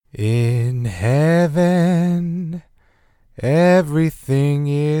In heaven, everything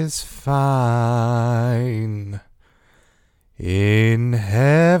is fine. In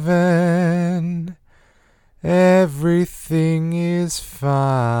heaven, everything is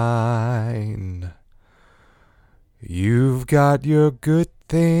fine. You've got your good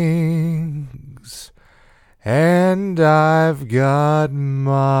things, and I've got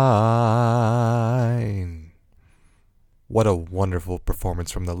mine. What a wonderful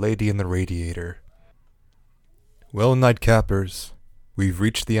performance from the Lady in the Radiator. Well, Nightcappers, we've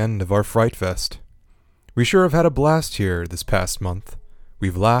reached the end of our Fright Fest. We sure have had a blast here this past month.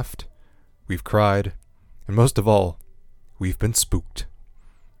 We've laughed, we've cried, and most of all, we've been spooked.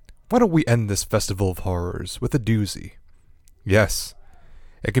 Why don't we end this festival of horrors with a doozy? Yes,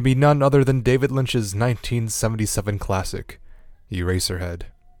 it can be none other than David Lynch's 1977 classic, Eraserhead,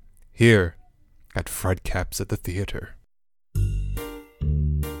 here at Frightcaps at the Theater.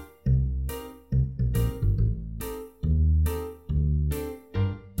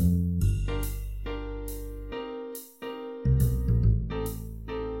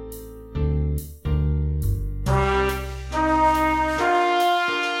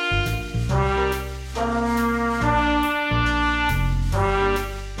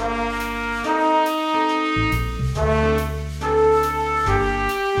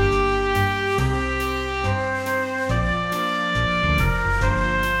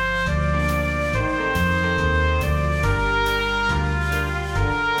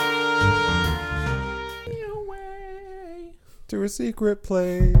 To a secret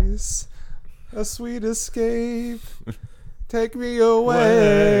place, a sweet escape, take me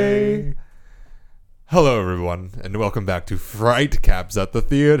away. Hello everyone, and welcome back to Frightcaps at the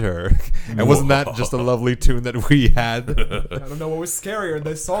Theater. And wasn't that just a lovely tune that we had? I don't know what was scarier,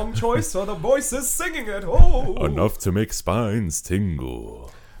 the song choice or the voices singing it. Oh, Enough to make spines tingle.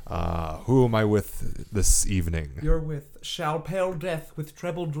 Who am I with this evening? You're with Shall Pale Death with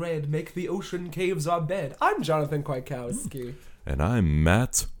Treble Dread Make the Ocean Caves our bed. I'm Jonathan Kwiatkowski. And I'm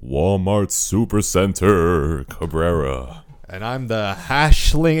Matt Walmart Supercenter Cabrera. And I'm the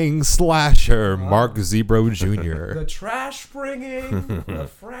hash-slinging slasher, Mark Zebro Jr. The trash bringing, the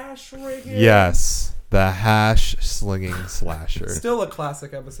frash ringing. Yes, the hash-slinging slasher. Still a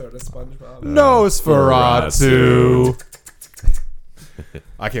classic episode of SpongeBob. Nosferatu.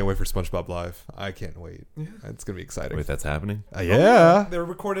 I can't wait for SpongeBob Live. I can't wait. Yeah. It's gonna be exciting. Wait, that's happening? Yeah. They're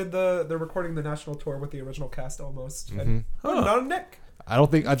recording the national tour with the original cast almost. And Huh. not Nick. I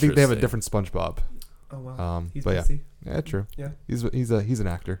think they have a Interesting. different SpongeBob. Oh wow. He's but busy. Yeah, true. Yeah. He's an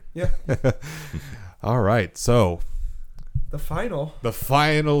actor. Yeah. All right. So The final. the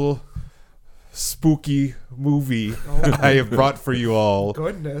final spooky movie Oh I have brought for you all,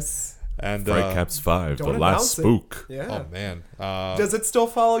 Goodness. and Frightcaps 5, don't The Last announce it. Spook. Yeah. oh man, Does it still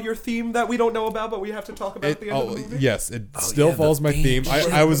follow your theme that we don't know about, but we have to talk about at the end of the movie? yes, it still yeah, the follows my theme.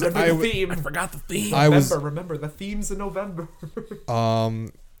 theme. I was Remember the theme. forgot the theme. Remember the themes in November.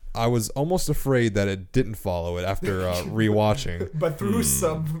 I was almost afraid that it didn't follow it after rewatching. But through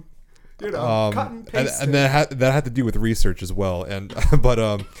some, cut and paste. And that had to do with research as well. And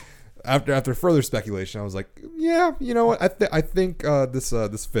but after further speculation, I was like, yeah, you know what? I think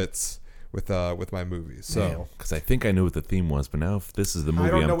this fits with my movies. So Because I think I knew what the theme was, but now if this is the I movie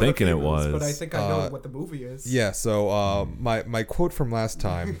don't know I'm what thinking the it theme was. is, but I think I know what the movie is. yeah, so my quote from last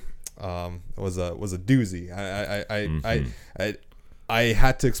time was a doozy. I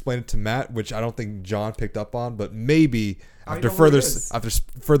had to explain it to Matt, which I don't think John picked up on, but maybe I after know who it further is.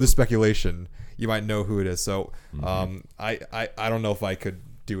 further speculation, you might know who it is. So I don't know if I could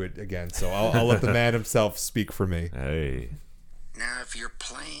do it again. So I'll let the man himself speak for me. Hey. Now, if you're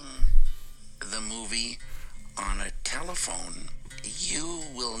playing the movie on a telephone, you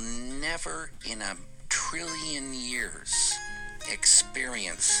will never in a trillion years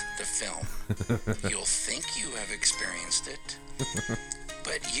experience the film. You'll think you have experienced it,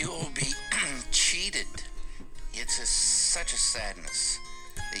 but you'll be cheated. It's such a sadness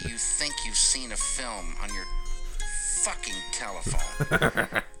that you think you've seen a film on your fucking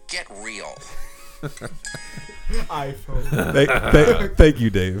telephone. Get real. iPhone. Thank you,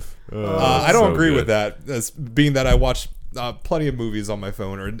 Dave. I don't so agree good. with that, as being that I watch plenty of movies on my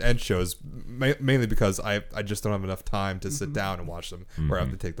phone and shows, mainly because I just don't have enough time to sit down and watch them, or I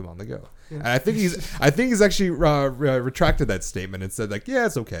have to take them on the go. Yeah. And I think he's actually retracted that statement and said, like, yeah,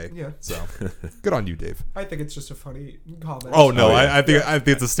 it's okay. Yeah. So good on you, Dave. I think it's just a funny comment. Oh no, Oh, yeah. I think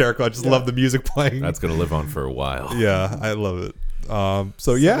it's hysterical. I just love the music playing. That's going to live on for a while. Yeah, I love it.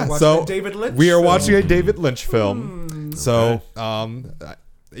 So we're yeah, watching so a David Lynch we are film. watching a David Lynch film. So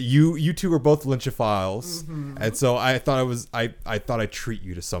you two are both Lynchophiles, and so I thought I thought I'd treat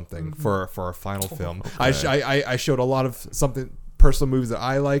you to something for our final film. I showed a lot of something personal movies that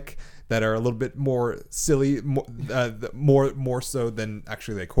I like that are a little bit more silly, more so than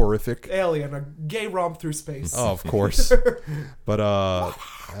actually like horrific. Alien, a gay romp through space. Oh, of course. But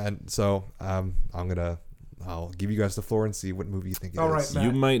and so I'll give you guys the floor and see what movie you think it is. All right, Matt.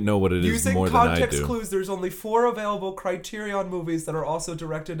 You might know what it is Using more than I context do. clues, there's only 4 available Criterion movies that are also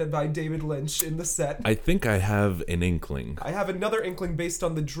directed by David Lynch in the set. I think I have an inkling. I have another inkling based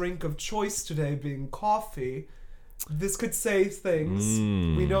on the drink of choice today being coffee. This could say things.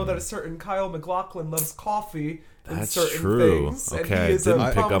 We know that a certain Kyle MacLachlan loves coffee and That's certain true. things, Okay, and he I is a didn't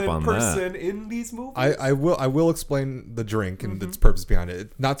pick up prominent on that. person in these movies. I will explain the drink and its purpose behind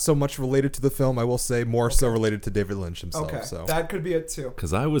it. Not so much related to the film, I will say, more so related to David Lynch himself. Okay, So that could be it too.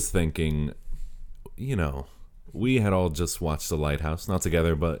 Because I was thinking, we had all just watched The Lighthouse, not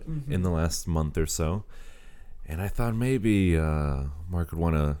together, but in the last month or so. And I thought maybe Mark would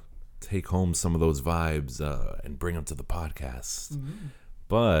want to take home some of those vibes and bring them to the podcast.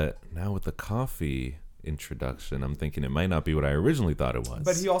 But now with the coffee introduction, I'm thinking it might not be what I originally thought it was.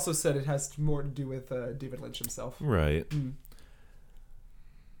 But he also said it has more to do with David Lynch himself. Right.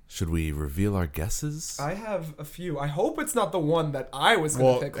 Should we reveal our guesses? I have a few. I hope it's not the one that I was going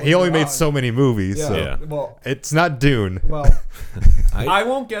to well, pick. he only later made on. so many movies, Yeah. so Yeah. Well, it's not Dune. well, I- I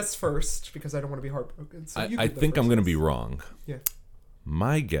won't guess first because I don't want to be heartbroken. So you I do the think I'm first going to guess. be wrong. Yeah.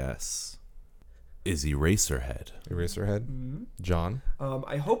 My guess is Eraserhead. Eraserhead. John.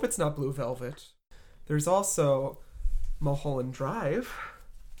 I hope it's not Blue Velvet. There's also Mulholland Drive.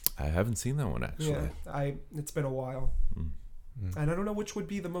 I haven't seen that one, actually. Yeah, it's been a while, and I don't know which would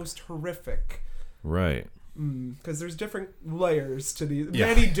be the most horrific. Right. Because there's different layers to these, Yeah.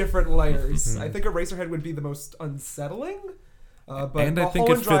 many different layers. I think Eraserhead would be the most unsettling. But And I think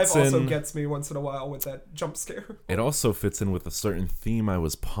Mulholland it Drive fits also in- gets me once in a while with that jump scare. It also fits in with a certain theme I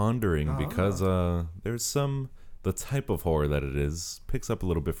was pondering because there's the type of horror that it is picks up a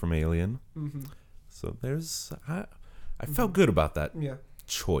little bit from Alien. So I felt good about that Yeah.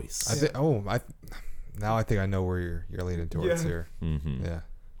 choice. Now I think I know where you're leaning towards Yeah. here. Yeah.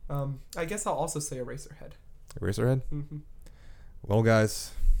 I guess I'll also say Eraserhead. Eraserhead? Well,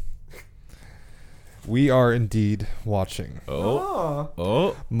 guys, we are indeed watching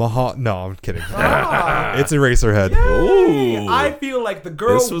Oh. No, I'm kidding. It's Eraserhead. Ooh. I feel like the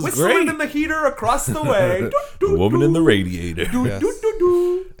girl This was whistling great. in the heater across the way. Woman in the Radiator. Yes.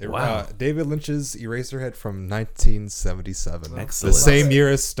 Wow. David Lynch's Eraserhead from 1977. Excellent. The same year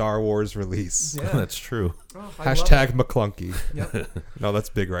as Star Wars release. Yeah. That's true. Oh, I love Hashtag McClunky. it. Yep. No, that's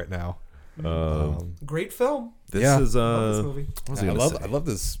big right now. Great film. This Yeah. is Love this movie. what was I I gonna love say? I love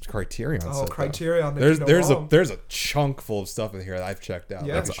this Criterion. Oh, set, though. Criterion. There's a chunk full of stuff in here that I've checked out.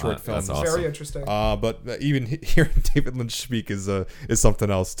 Yeah. Like a That's short film. that's awesome. Very interesting. But even hearing David Lynch speak is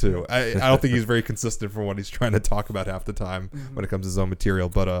something else too. I don't think he's very consistent from what he's trying to talk about half the time when it comes to his own material.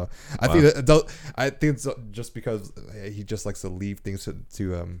 But I think it's just because he just likes to leave things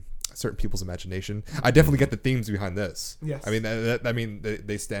to certain people's imagination. I definitely get the themes behind this. Yes. I mean,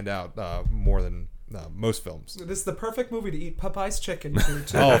 they stand out more than most films. This is the perfect movie to eat Popeye's chicken to,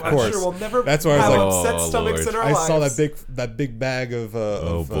 too. Oh, of I'm course. sure we'll never That's why I was have like, upset oh, stomachs Lord. in our I lives. saw that big bag of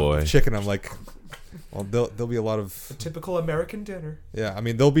boy. chicken. I'm like, well, there'll be a lot of Typical American dinner. yeah. I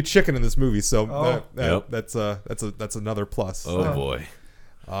mean, there'll be chicken in this movie, so Oh. Yep. that's another plus. Oh boy.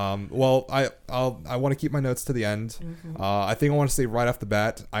 Well, I want to keep my notes to the end. I think I want to say right off the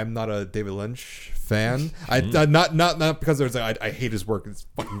bat, I'm not a David Lynch fan. Not because there's I hate his work. It's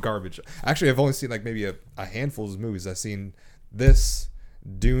fucking garbage. Actually, I've only seen like maybe a handful of his movies. I've seen this,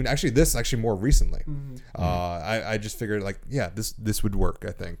 Dune. Actually, this more recently. I just figured like this would work.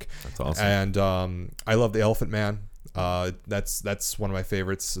 I think That's awesome. And I love The Elephant Man. That's one of my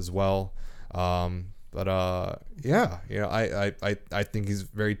favorites as well. But I think he's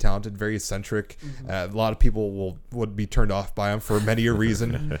very talented, very eccentric. A lot of people would be turned off by him for many a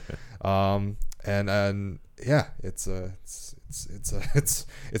reason.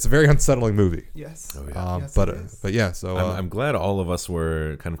 It's a very unsettling movie. Yes. Oh, yeah. Yes, it is. But yeah, so I'm glad all of us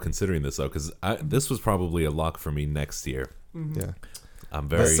were kind of considering this though, because this was probably a lock for me next year. yeah. I'm A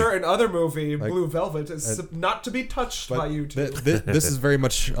very certain other movie, Blue Velvet, is not to be touched by But you two. this is very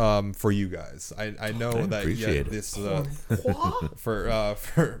much for you guys. I know I that appreciate it. this What? for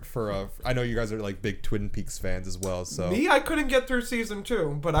I know you guys are like big Twin Peaks fans as well. So Me, I couldn't get through season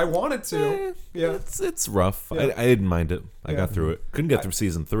 2, but I wanted to. Yeah. it's rough. Yeah. I didn't mind it. I Yeah. got through it. Couldn't get through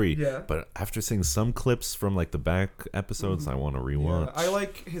season 3. Yeah. But after seeing some clips from like the back episodes, I want to Yeah, rewatch. I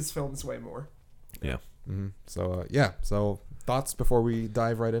like his films way more. Yeah. So thoughts before we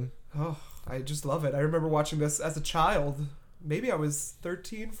dive right in? Oh, I just love it. I remember watching this as a child. Maybe I was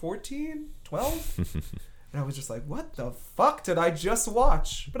 13, 14, 12. And I was just like, what the fuck did I just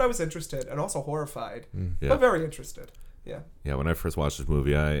watch? But I was interested and also horrified. Yeah. But very interested. Yeah. Yeah, when I first watched this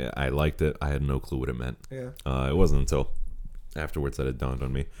movie, I liked it. I had no clue what it meant. Yeah. It wasn't until afterwards that it dawned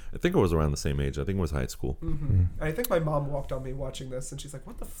on me. I think I was around the same age. I think it was high school. Mm-hmm. I think my mom walked on me watching this, and she's like,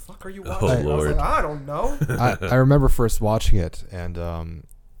 what the fuck are you watching? Oh, And I was Lord. like, I don't know. I remember first watching it, and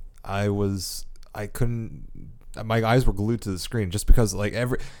I couldn't. My eyes were glued to the screen just because like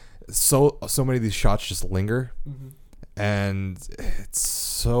so many of these shots just linger, and it's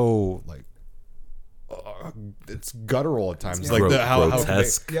so like it's guttural at times. Yeah. Like how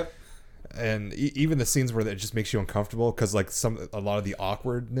grotesque. Yep. and even the scenes where it just makes you uncomfortable because like a lot of the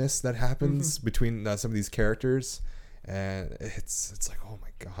awkwardness that happens between some of these characters, and it's like, oh my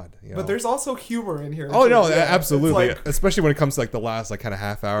god, you know? But there's also humor in here. Oh too. no, Yeah, absolutely, it's like- especially when it comes to like the last like kind of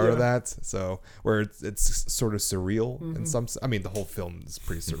half hour of Yeah. that. So where it's sort of surreal in some. I mean, the whole film is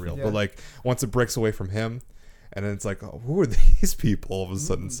pretty surreal, Yeah. but like once it breaks away from him, and then it's like, oh, who are these people all of a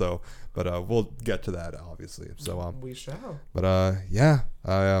sudden? So, but we'll get to that obviously. So we shall. but yeah,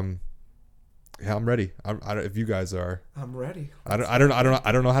 yeah, I'm ready. If you guys are, I'm ready. I don't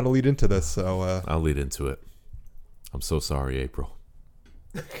know how to lead into this. So I'll lead into it. I'm so sorry, April.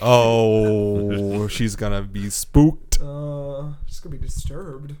 oh, she's gonna be spooked. She's gonna be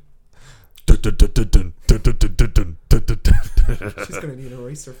disturbed. She's gonna need an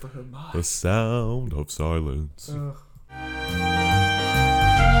eraser for her mind. The sound of silence. Ugh.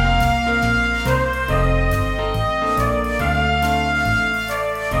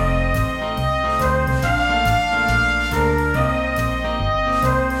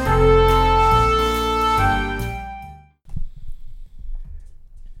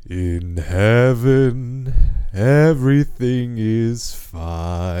 In heaven, everything is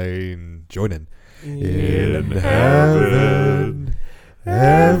fine. Join in. In heaven,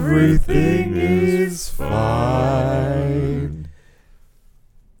 everything is fine.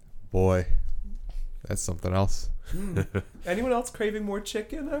 Boy, that's something else. Anyone else craving more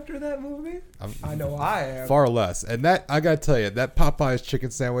chicken after that movie? I'm- I know I am. Far less. And that, I gotta tell you, that Popeye's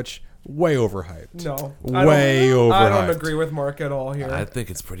chicken sandwich, way overhyped. No, Way I don't overhyped. agree with Mark at all here. I think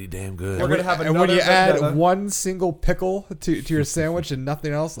it's pretty damn good. We're gonna have And when another you add vendetta. one single pickle to your sandwich and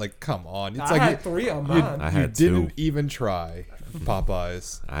nothing else, like, come on. It's I like had you, 3 on you, mine. I you had didn't two. even try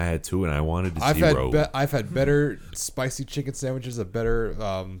Popeyes. I had two and I wanted I've 0. had better spicy chicken sandwiches at better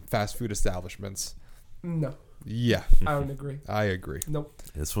fast food establishments. No, Yeah, I don't agree. I agree. Nope.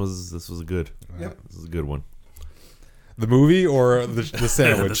 This was good. Yep. This is a good one. The movie or the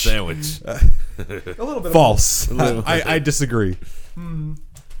sandwich? The sandwich. A little bit. False. I disagree.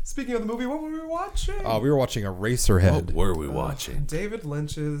 Speaking of the movie, what were we watching? We were watching Eraserhead. What were we watching? David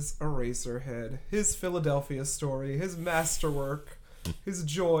Lynch's Eraserhead, his Philadelphia story, his masterwork, his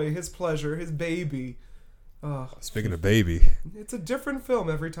joy, his pleasure, his baby. Speaking of baby, It's a different film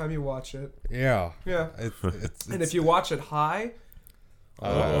every time you watch it. yeah, Yeah. it's And if you watch it high,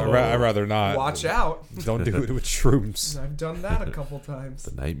 I'd rather not. watch out. Don't do it with shrooms. I've done that a couple times.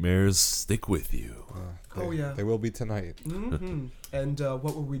 The nightmares stick with you. Oh, yeah. They will be tonight. Hmm. And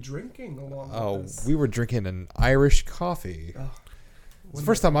what were we drinking along Oh, with this? we were drinking an Irish coffee. It's the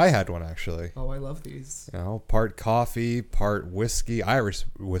first time I had one, actually. Oh, I love these. You know, part coffee, part whiskey, Irish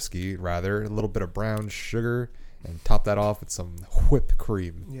whiskey, rather. A little bit of brown sugar, and top that off with some whipped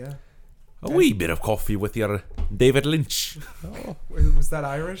cream. Yeah. A wee bit of coffee with your David Lynch. Was that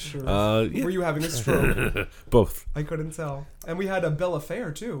Irish? Or Yeah. were you having a stroke? Both. I couldn't tell. And we had a bill of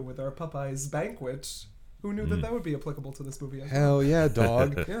fare, too, with our Popeyes banquet. Who knew that would be applicable to this movie? Hell yeah,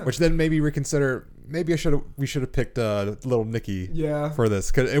 dog. Yeah. Which then made me reconsider. Maybe we should have picked Little Nicky Yeah. for this,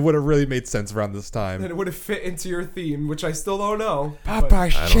 because it would have really made sense around this time. And it would have fit into your theme, which I still don't know. but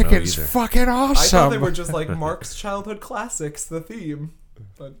Popeye's I don't know chicken's either. fucking awesome. I thought they were just like Mark's childhood classics, the theme.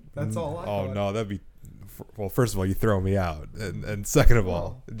 But that's all I Oh thought. no, that'd be. Well, first of all, you throw me out, and second of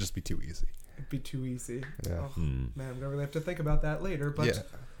all, it'd just be too easy. It'd be too easy. Yeah. Oh, man, I'm gonna really have to think about that later. But Yeah.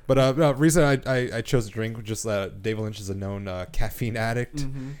 But no, reason I chose to drink was just that David Lynch is a known caffeine addict.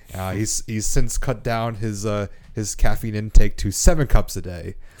 He's since cut down his caffeine intake to 7 cups a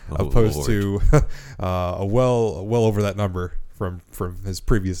day, Oh, opposed Lord. to well over that number from his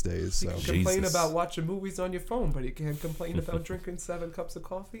previous days. you So can complain Jesus. about watching movies on your phone, but you can't complain about drinking 7 cups of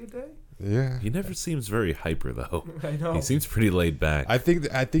coffee a day. yeah, He never seems very hyper though. I know. He seems pretty laid back. I think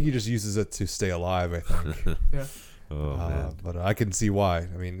he just uses it to stay alive. I think. Yeah. Oh man. But I can see why.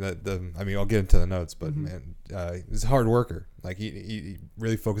 I mean, I'll get into the notes, but man, he's a hard worker. Like he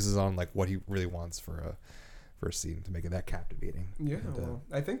really focuses on like what he really wants for first scene to make it that captivating. Yeah, And, well,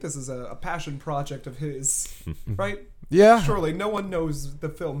 I think this is a passion project of his, right? yeah, Surely no one knows the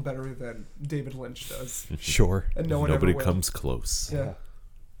film better than David Lynch does, sure. and no one Nobody ever will. comes close. Yeah.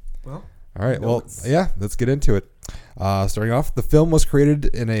 Well, All right, No, well, it's- yeah, let's get into it. Starting off, the film was created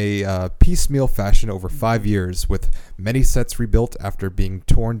in a piecemeal fashion over 5 years, with many sets rebuilt after being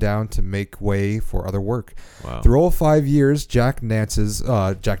torn down to make way for other work. Wow. Through all 5 years, Jack Nance,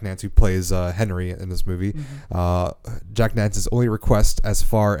 who plays Henry in this movie, Jack Nance's only request as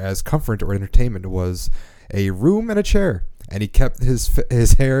far as comfort or entertainment was a room and a chair, and he kept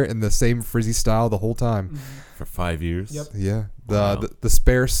his hair in the same frizzy style the whole time. For 5 years. Yep. Yeah, Wow. the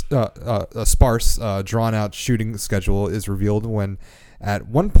sparse, drawn out shooting schedule is revealed when, at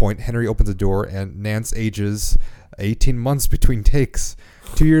one point, Henry opens a door and Nance ages 18 months between takes.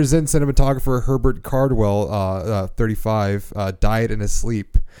 2 years in, cinematographer Herbert Cardwell, 35, died in his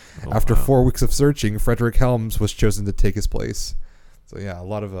sleep. Oh, After wow. 4 weeks of searching, Frederick Helms was chosen to take his place. So yeah, a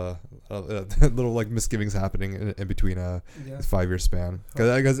lot of little like misgivings happening in between yeah. his 5 year span,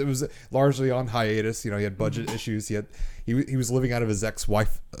 because it was largely on hiatus. You know, he had budget issues. He was living out of his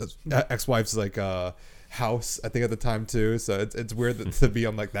ex-wife's like house, I think, at the time too. So it's weird to be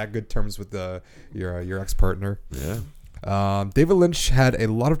on like that good terms with your ex partner. Yeah. David Lynch had a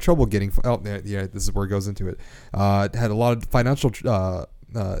lot of trouble getting. Yeah, this is where it goes into it. Had a lot of financial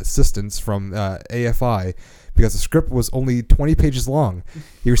assistance from AFI because the script was only 20 pages long.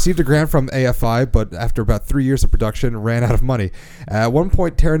 He received a grant from AFI, but after about 3 years of production, ran out of money. At one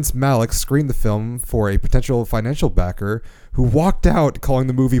point, Terrence Malick screened the film for a potential financial backer, who walked out calling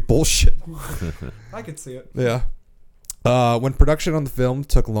the movie bullshit. I could see it. Yeah. When production on the film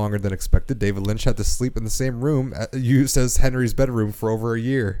took longer than expected, David Lynch had to sleep in the same room used as Henry's bedroom for over a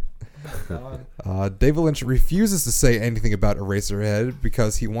year. God. David Lynch refuses to say anything about Eraserhead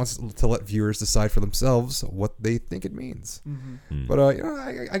because he wants to let viewers decide for themselves what they think it means. But I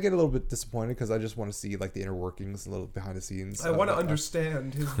get a little bit disappointed because I just want to see like the inner workings, a little behind the scenes. I want to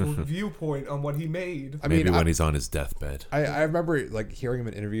understand his viewpoint on what he made. I Maybe mean, when he's on his deathbed. I remember like hearing him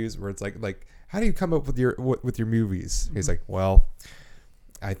in interviews where it's like how do you come up with your movies? He's like, well,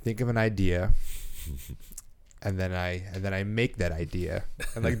 I think of an idea. And then I make that idea,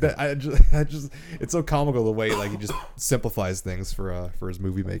 and like that, I just it's so comical the way like he just simplifies things for his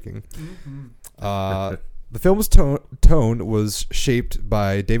movie making. The film's tone was shaped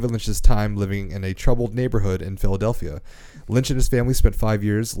by David Lynch's time living in a troubled neighborhood in Philadelphia. Lynch and his family spent 5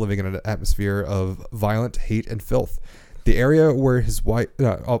 years living in an atmosphere of violent hate and filth. The area where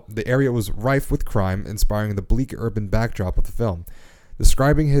the area was rife with crime, inspiring the bleak urban backdrop of the film.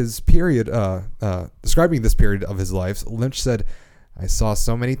 Describing this period of his life, Lynch said, "I saw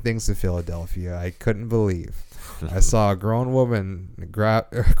so many things in Philadelphia I couldn't believe. I saw a grown woman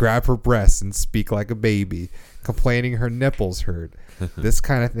grab her breasts and speak like a baby, complaining her nipples hurt. This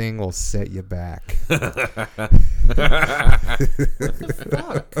kind of thing will set you back."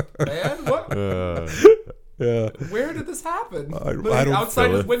 Fuck, man. What? Yeah, Where did this happen? I Like, don't- outside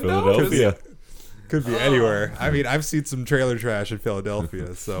his window? 'Cause Philadelphia. could be anywhere. I mean, I've seen some trailer trash in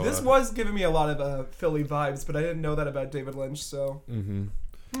Philadelphia, so This was giving me a lot of Philly vibes, but I didn't know that about David Lynch. So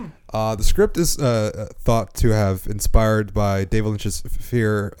the script is thought to have inspired by David Lynch's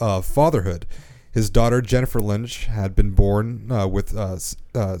fear of fatherhood. His daughter Jennifer Lynch had been born with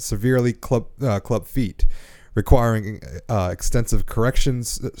severely club feet, requiring extensive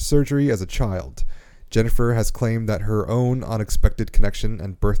corrections surgery as a child. Jennifer has claimed that her own unexpected connection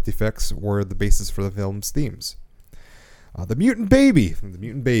and birth defects were the basis for the film's themes. The mutant baby,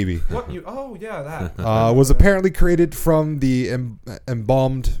 what you? Oh yeah, that was apparently created from the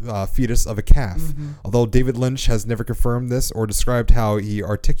embalmed fetus of a calf, although David Lynch has never confirmed this or described how he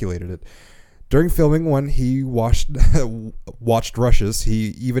articulated it. During filming, when he watched rushes,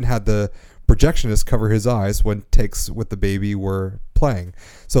 he even had the projectionist cover his eyes when takes with the baby were playing,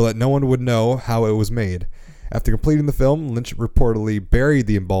 so that no one would know how it was made. After completing the film, Lynch reportedly buried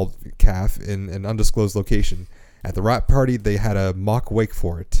the embalmed calf in an undisclosed location. At the wrap party, they had a mock wake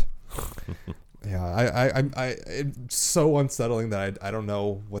for it. Yeah, it's so unsettling that I don't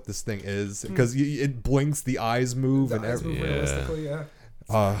know what this thing is because it blinks, the eyes move, the and eyes move Yeah. realistically. Yeah,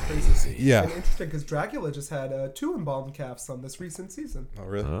 crazy. yeah. And interesting because Dracula just had 2 embalmed calves on this recent season. Oh,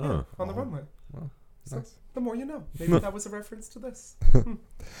 really? Oh. On the runway. So, nice. the more you know. Maybe that was a reference to this.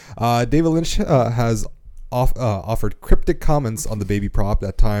 David Lynch has offered cryptic comments on the baby prop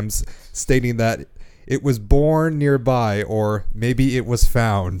at times, stating that it was born nearby or maybe it was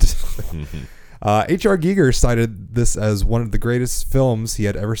found. H.R. Giger cited this as one of the greatest films he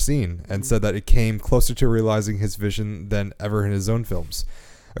had ever seen and said that it came closer to realizing his vision than ever in his own films.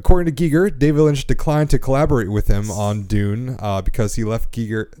 According to Giger, David Lynch declined to collaborate with him on Dune because he felt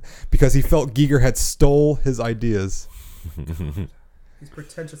Giger had stole his ideas. These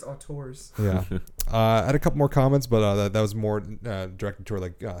pretentious auteurs. Yeah. I had a couple more comments, but that was more directed toward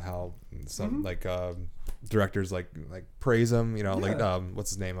like how some directors like praise him. You know, like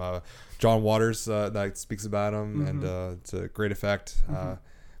what's his name? John Waters that speaks about him, and it's a great effect.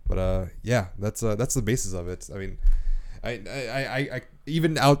 But that's the basis of it. I mean, I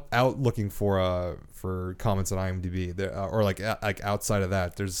even out looking for comments on IMDb there, or like outside of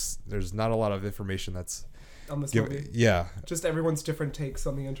that, there's not a lot of information that's on this movie. Yeah. Just everyone's different takes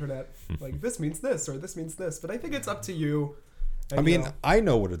on the internet. Like, this means this or this means this. But I think it's up to you. And, I mean, I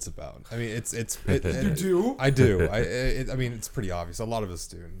know what it's about. I mean, you do? I do. I mean, it's pretty obvious. A lot of us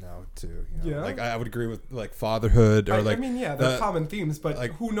do now too. You know? Yeah. Like I would agree with like fatherhood or I mean, yeah, they're common themes, but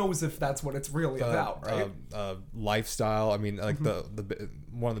like, who knows if that's what it's really about, right? Lifestyle. I mean, like the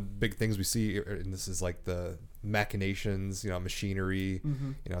one of the big things we see in this is like the machinations, you know, machinery,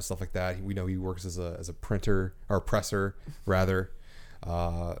 you know, stuff like that. We know he works as a printer or presser rather.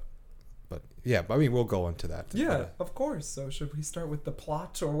 But yeah, I mean, we'll go into that. Yeah, of course. So should we start with the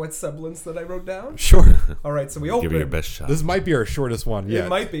plot or what semblance that I wrote down? Sure. All right, so we open. Give it your best shot. This might be our shortest one yet. It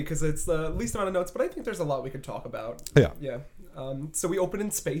might be because it's the least amount of notes, but I think there's a lot we could talk about. Yeah. Yeah. So we open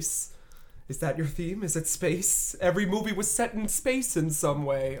in space. Is that your theme? Is it space? Every movie was set in space in some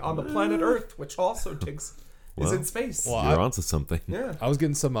way on the planet Earth, which also is in space. Well, you're onto something. Yeah. I was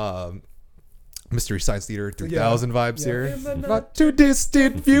getting some Mystery Science Theater 3000 vibes here. In the Not too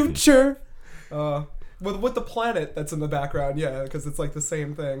distant future. With the planet that's in the background, yeah, because it's like the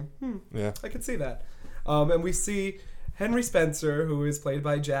same thing. Yeah. I can see that. And we see Henry Spencer, who is played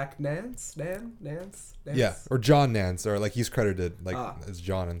by Jack Nance. Nance? Yeah, or John Nance, or like he's credited like as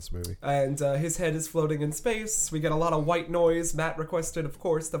John in this movie. And his head is floating in space. We get a lot of white noise. Matt requested, of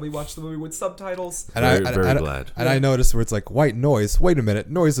course, that we watch the movie with subtitles. And Very glad. And I noticed where it's like white noise. Wait a minute,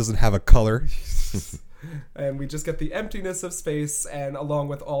 noise doesn't have a color. And we just get the emptiness of space, and along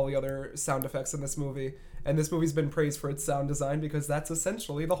with all the other sound effects in this movie. And this movie's been praised for its sound design because that's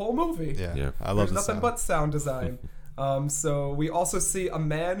essentially the whole movie. Yeah. I love There's nothing sound. but sound design. So we also see a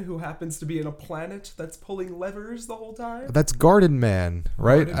man who happens to be in a planet that's pulling levers the whole time. That's Garden Man,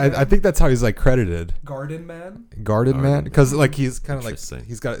 right? Garden Man? I think that's how he's like credited. Garden Man. Garden Man, because like he's kind of like Interesting.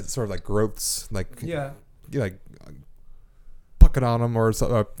 he's got sort of like growths, like Yeah. like pucking on him or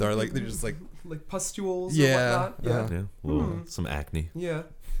something, or like they're just like pustules Yeah, or whatnot. Yeah. Some acne. Yeah.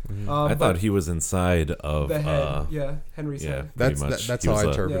 I thought he was inside of the head. Henry's yeah, head. pretty that's much. that's He how was I a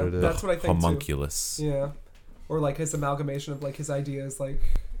interpreted Yeah, it. that's what I think too. homunculus. Yeah. Or like his amalgamation of like his ideas, like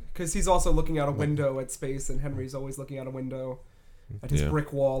because he's also looking out a window at space, and Henry's always looking out a window at his Yeah.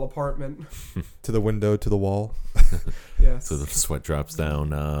 brick wall apartment. To the window, to the wall. Yes. So the sweat drops down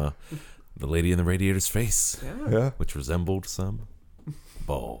the lady in the radiator's face, Yeah. Yeah. which resembled some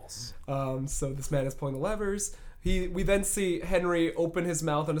balls. So this man is pulling the levers. We then see Henry open his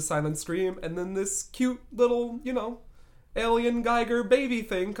mouth in a silent scream, and then this cute little, alien Geiger baby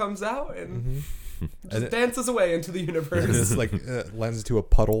thing comes out and just dances away into the universe. And this like lends into a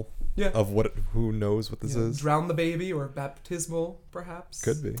puddle Yeah. of who knows what this is. Drown the baby or baptismal, perhaps.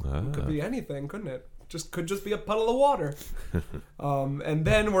 Could be. Could be anything, couldn't it? Could just be a puddle of water. And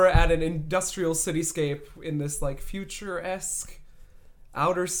then we're at an industrial cityscape in this like future-esque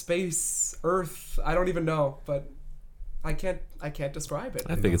outer space Earth. I don't even know, but I can't describe it.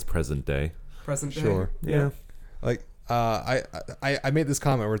 I think it's present day. Present day. Sure. Yeah. Like I made this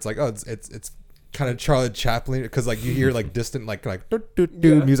comment where it's like, oh, it's kind of Charlie Chaplin, because like you hear like distant like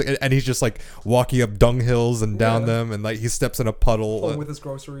Yeah. music, and he's just like walking up dung hills and down Yeah. them, and like he steps in a puddle, Home with his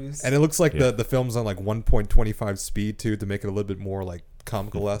groceries. and it looks like Yeah. the film's on like 1.25 speed too, to make it a little bit more like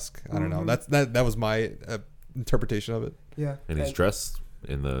comical esque. I don't know. That was my interpretation of it. yeah. And he's dressed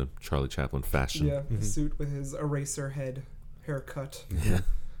in the Charlie Chaplin fashion. Yeah, the suit with his eraser head haircut. Yeah.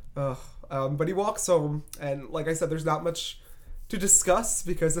 But he walks home, and like I said, there's not much to discuss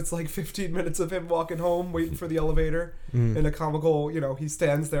because it's like 15 minutes of him walking home, waiting for the elevator. In a comical, he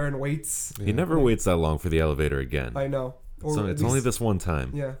stands there and waits. He never waits that long for the elevator again. I know. Or So at it's only least- this one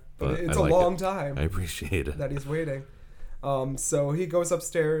time. Yeah, but but it's I a like long it. time I appreciate it. that he's waiting. So he goes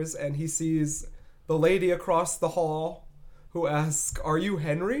upstairs and he sees the lady across the hall who asks, "Are you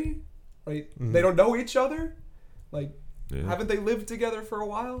Henry?" Like, they don't know each other. Like, Yeah. haven't they lived together for a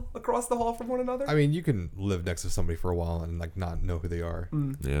while across the hall from one another? I mean, you can live next to somebody for a while and like not know who they are.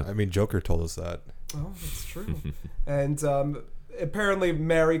 Yeah. I mean, Joker told us that. Oh, that's true. And apparently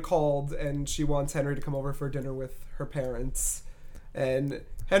Mary called and she wants Henry to come over for dinner with her parents. And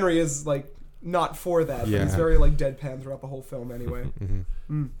Henry is like not for that. But Yeah. he's very like deadpan throughout the whole film anyway.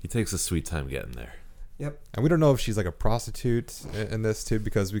 He takes a sweet time getting there. Yep. And we don't know if she's like a prostitute in this too,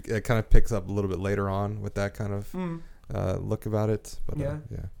 because it kind of picks up a little bit later on with that kind of look about it. But Yeah.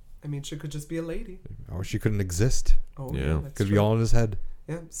 yeah. I mean, she could just be a lady. Or she couldn't exist. Oh Yeah. that's Could true. be all in his head.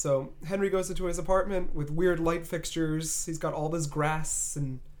 Yeah, so Henry goes into his apartment with weird light fixtures. He's got all this grass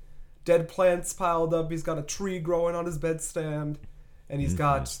and dead plants piled up. He's got a tree growing on his bedstand. And he's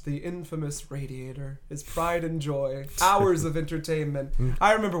got the infamous radiator, his pride and joy, hours of entertainment.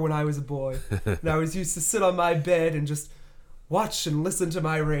 I remember when I was a boy, and I was used to sit on my bed and just watch and listen to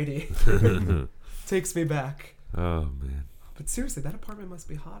my radiator. Takes me back. Oh man. But seriously, that apartment must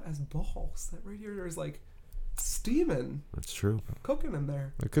be hot as balls. That radiator is like steaming, That's true. cooking in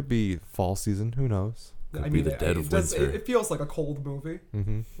there. It could be fall season. Who knows? Could be the dead of winter. It feels like a cold movie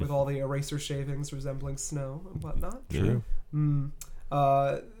Mm-hmm. with all the eraser shavings resembling snow and whatnot. True.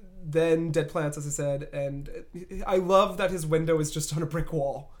 Then dead plants, as I said, and I love that his window is just on a brick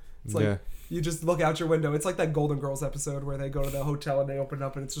wall. It's like Yeah. you just look out your window. It's like that Golden Girls episode where they go to the hotel and they open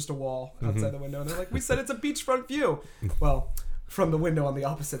up and it's just a wall outside the window, and they're like, "We said it's a beachfront view." Well, from the window on the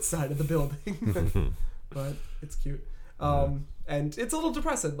opposite side of the building, but it's cute. And it's a little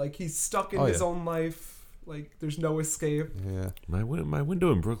depressing. Like he's stuck in Oh, his yeah. own life. Like there's no escape. Yeah. My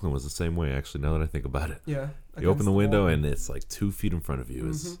window in Brooklyn was the same way. Actually, now that I think about it, Yeah. you open against the window wall. and it's like 2 feet in front of you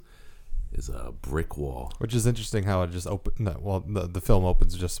is a brick wall. Which is interesting how it just open. No, well, the film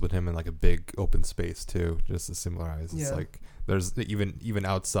opens just with him in like a big open space too, just to similarize. It's Yeah. like there's even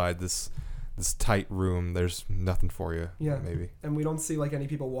outside this tight room, there's nothing for you. Yeah. Maybe. And we don't see like any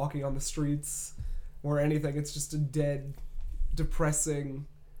people walking on the streets or anything. It's just a dead, depressing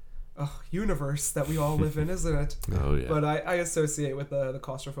universe that we all live in, isn't it? Oh yeah. But I associate with the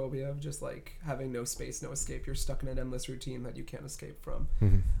claustrophobia of just like having no space, no escape. You're stuck in an endless routine that you can't escape from.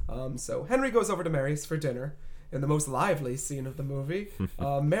 So Henry goes over to Mary's for dinner in the most lively scene of the movie.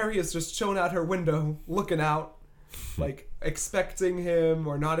 Mary is just chilling out her window, looking out, like expecting him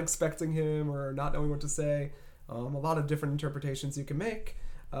or not expecting him or not knowing what to say. A lot of different interpretations you can make.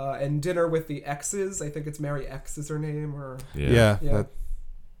 And dinner with the X's. I think it's Mary X is her name, or Yeah. Yeah. that-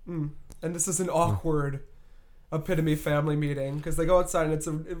 and this is an awkward epitome family meeting because they go outside and it's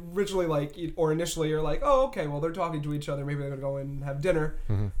originally like, or initially you're like, oh, okay, well, they're talking to each other. Maybe they're going to go in and have dinner.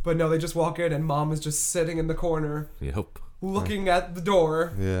 But no, they just walk in and mom is just sitting in the corner Yep. looking at the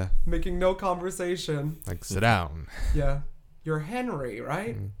door, yeah. making no conversation. Like sit down. Yeah. You're Henry,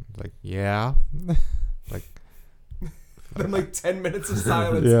 right? Like yeah. Like Then like 10 minutes of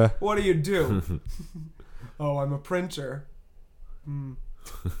silence. Yeah. What do you do? Oh, I'm a printer.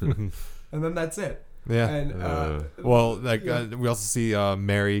 And then that's it. yeah. And Well, like yeah. we also see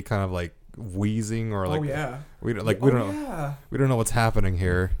Mary kind of like wheezing or like oh yeah. we don't we don't know Yeah. we don't know what's happening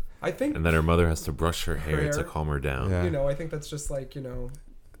here. I think And then her mother has to brush her hair to hair. calm her down. Yeah. I think that's just like,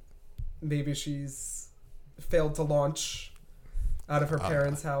 maybe she's failed to launch out of her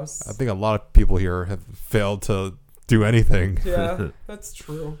parents' house. I think a lot of people here have failed to do anything. Yeah, that's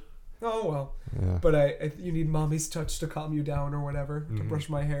true. Oh well. Yeah. But you need mommy's touch to calm you down or whatever, to brush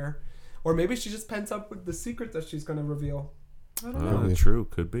my hair. Or maybe she just pens up with the secret that she's going to reveal. I don't know. True,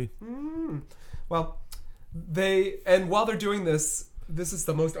 could be. Well, while they're doing this is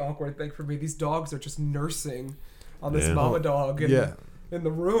the most awkward thing for me. These dogs are just nursing on this Yeah. mama dog Yeah. in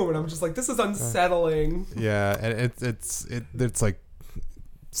the room, and I'm just like, this is unsettling. Yeah, and it's like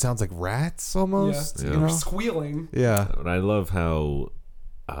sounds like rats almost. Yeah. You know? Squealing. Yeah. And I love how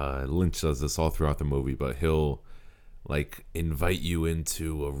Lynch does this all throughout the movie, but he'll like invite you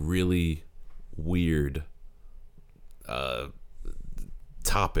into a really weird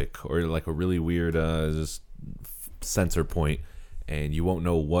topic or like a really weird just center point, and you won't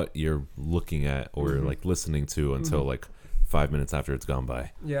know what you're looking at or like listening to until like 5 minutes after it's gone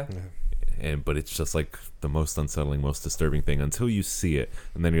by. Yeah. But it's just like the most unsettling, most disturbing thing until you see it,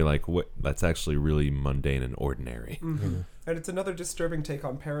 and then you're like, "What? That's actually really mundane and ordinary." And it's another disturbing take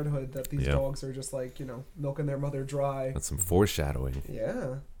on parenthood that these Yeah. dogs are just like, milking their mother dry. That's some foreshadowing.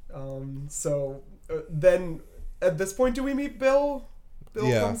 Yeah. So then at this point, do we meet Bill? Bill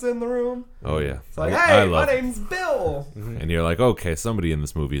Yeah. comes in the room. Oh yeah, It's like, I hey, my love it. name's Bill. And you're like, okay, somebody in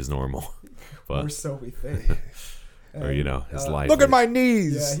this movie is normal, Or but so we think. or his life. Look at my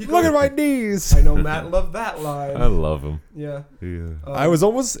knees. Yeah, he Look goes- at my knees. I know Matt loved that line. I love him. Yeah. Yeah. I was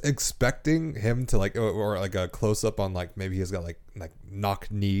almost expecting him to like, or like a close up on like maybe he's got like knock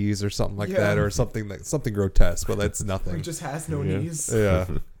knees or something like Yeah. that, or something grotesque, but that's He nothing. just has no Yeah. knees. Yeah,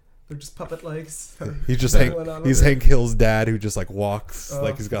 They're just puppet legs. he's just Dangling out of he's it. Hank Hill's dad who just like walks Oh.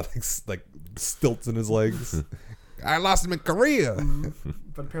 like he's got like stilts in his legs. I lost him in Korea.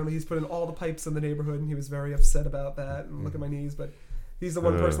 But apparently he's put in all the pipes in the neighborhood, and he was very upset about that. And look at my knees, but he's the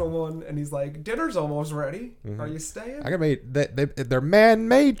one personal one, and he's like, dinner's almost ready. Are you staying? I got made. They're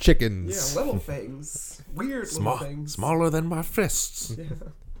man-made chickens. Yeah, little things. Weird little things. Smaller than my fists. Yeah.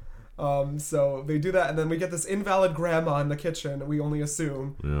 So they do that, and then we get this invalid grandma in the kitchen. We only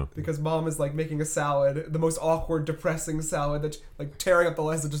assume, Yeah. because mom is like making a salad, the most awkward, depressing salad, that like tearing up the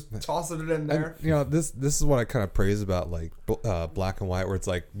lettuce and just tossing it in there. And, you know, this is what I kind of praise about like black and white, where it's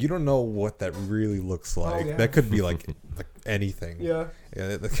like you don't know what that really looks like. yeah. That could be like anything. Yeah.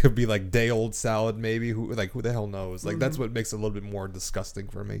 It could be like day old salad, maybe. Who the hell knows? Like that's what makes it a little bit more disgusting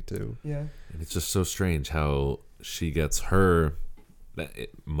for me too. Yeah. And it's just so strange how she gets her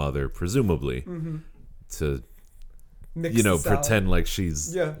mother, presumably, to Mix the salad. pretend like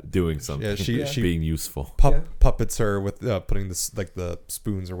she's doing something. Yeah, she being useful. Puppets her with putting this like the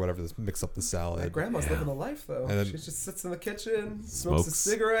spoons or whatever to mix up the salad. That grandma's living a life though. And then- She just sits in the kitchen, smokes a Smokes.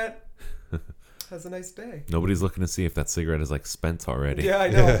 cigarette, has a nice day. Nobody's looking to see if that cigarette is like spent already. Yeah, I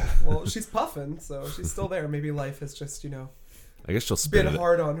know. Well, she's puffing, so she's still there. Maybe life has just, I guess she'll spit been it.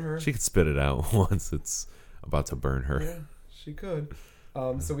 hard on her. She could spit it out once it's about to burn her. Yeah, she could.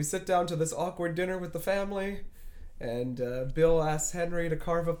 So we sit down to this awkward dinner with the family, and Bill asks Henry to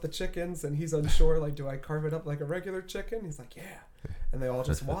carve up the chickens, and he's unsure, like, do I carve it up like a regular chicken? He's like, yeah. And they all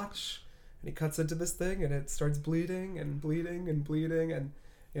just watch, and he cuts into this thing, and it starts bleeding and bleeding and bleeding, and,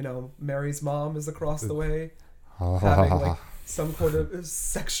 Mary's mom is across the way, having, like, some kind of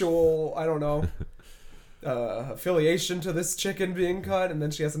sexual, I don't know, affiliation to this chicken being cut, and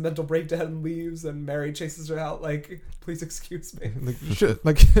then she has a mental breakdown and leaves, and Mary chases her out like, please excuse me.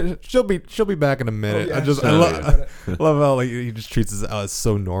 She'll be back in a minute. Oh, yeah, I just she'll be back in a minute. love how like he just treats us as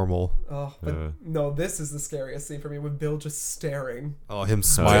so normal. Oh, but no, this is the scariest scene for me, with Bill just staring, Oh, him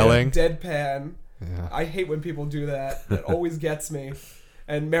smiling. deadpan. Yeah. I hate when people do that. It always gets me.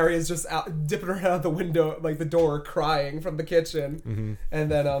 And Mary is just out dipping her head out the window, like the door, crying from the kitchen. And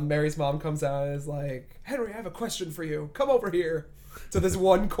then Mary's mom comes out and is like, Henry, I have a question for you. Come over here to this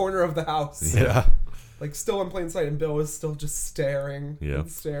one corner of the house. Yeah. Like, still in plain sight, and Bill is still just staring and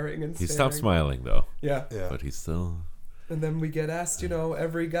staring and staring. He stopped smiling though. Yeah. But he's still. And then we get asked,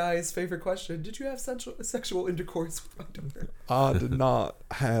 every guy's favorite question: did you have sexual intercourse with my daughter? I did not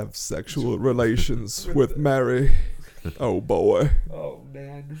have sexual relations with Mary. Oh boy. Oh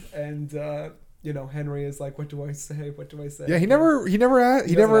man. And Henry is like, what do I say? What do I say? Yeah, he never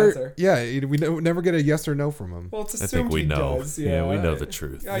doesn't answer. Yeah, we never get a yes or no from him. Well, it's I assumed think we he know. does. Yeah, we know the I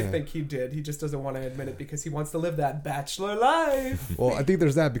truth. think he did. He just doesn't want to admit it because he wants to live that bachelor life. Well, I think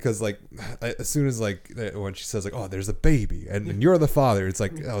there's that because like as soon as like when she says like, oh, there's a baby and you're the father, it's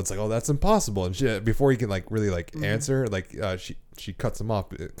like oh that's impossible. And she, before he can like really like answer, like she cuts him off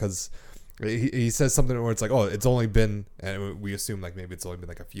because he says something where it's like, oh, it's only been, and we assume like maybe it's only been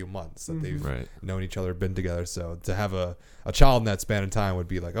like a few months that they've known each other, been together. So to have a child in that span of time would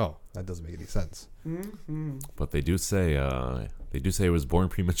be like, oh, that doesn't make any sense. But they do say it was born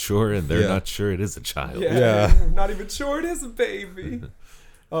premature, and they're not sure it is a child. Yeah. Not even sure it is a baby.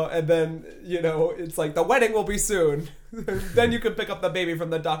 And then, it's like, the wedding will be soon. Then you can pick up the baby from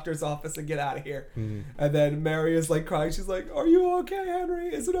the doctor's office and get out of here. And then Mary is like crying. She's like, are you okay, Henry?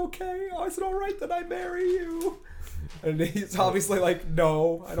 Is it okay? Is it all right that I marry you? And he's obviously like,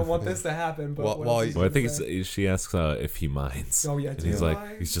 no, I don't want this to happen. But Well, I think she asks if he minds. Oh, yeah, and do he's you like,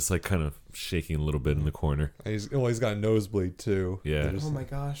 mind? he's just like kind of shaking a little bit in the corner. And he's got a nosebleed too. Yeah. Oh my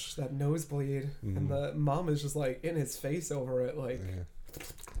gosh, that nosebleed. And the mom is just like in his face over it. Like,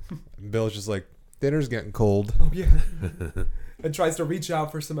 Bill's just like, dinner's getting cold. oh yeah. And tries to reach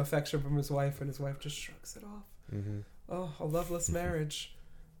out for some affection from his wife, and his wife just shrugs it off. Oh, a loveless marriage.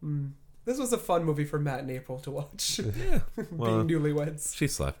 This was a fun movie for Matt and April to watch. Yeah. Well, Being newlyweds. she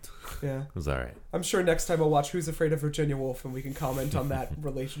slept. Yeah. It was all right. I'm sure next time I'll watch Who's Afraid of Virginia Woolf, and we can comment on that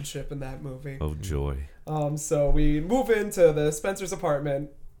relationship in that movie. Oh joy. So we move into the Spencer's apartment.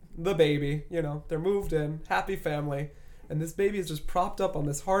 The baby, they're moved in, happy family, and this baby is just propped up on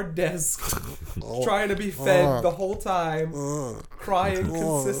this hard desk, trying to be fed the whole time, crying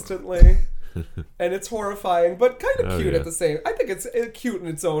consistently, and it's horrifying, but kind of cute at the same. I think it's cute in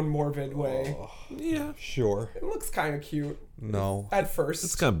its own morbid way. Yeah, sure. It looks kind of cute. No. At first.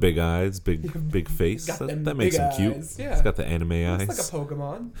 It's got big eyes, big face. Got them That makes big him cute. eyes, yeah. It's got the anime eyes. It's like a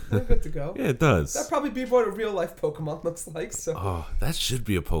Pokemon. They're good to go. Yeah, it does. That'd probably be what a real life Pokemon looks like. So Oh, that should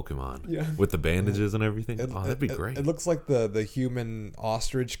be a Pokemon. Yeah. With the bandages and everything. It- Oh, that'd be it- great. It looks like the human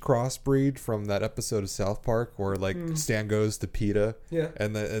ostrich crossbreed from that episode of South Park where like Stan goes to PETA. Yeah.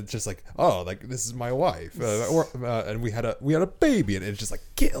 And then it's just like, oh, like this is my wife, and we had a baby, and it's just like,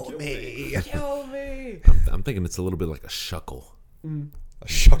 kill me. kill me. I'm thinking it's a little bit like a shuckle. A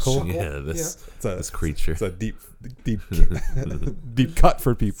shuckle. Yeah, this It's a, this creature. It's a deep deep cut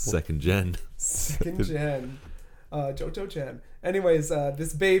for people. Second gen. Second gen. Johto Gen. Anyways,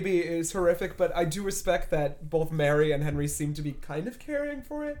 this baby is horrific, but I do respect that both Mary and Henry seem to be kind of caring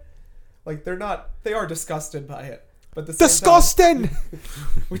for it. Like they are disgusted by it. But the same Disgusting. time,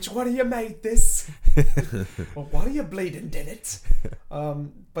 which one of you made this? Well, one of you bleeding did it.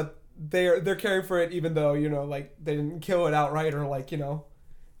 But they're caring for it, even though like they didn't kill it outright or like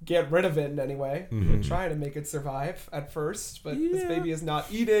get rid of it in any way. They're trying to make it survive at first, but this baby is not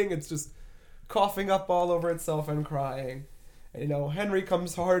eating. It's just coughing up all over itself and crying. And, Henry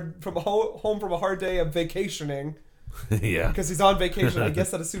comes home from a hard day of vacationing. Yeah. Because he's on vacation. I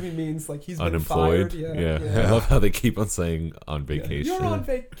guess that assuming means like he's been Unemployed. fired. Yeah. I love how they keep on saying on vacation. You're on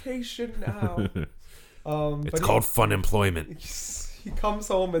vacation now. It's but called fun employment. he comes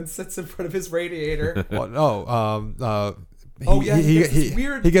home and sits in front of his radiator. Well, no. He gets this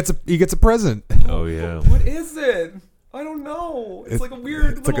weird. He gets a present. Oh yeah. What is it? I don't know. It's like a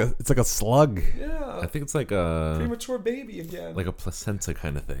weird. It's like a slug. Yeah. I think it's like a Premature baby again. like a placenta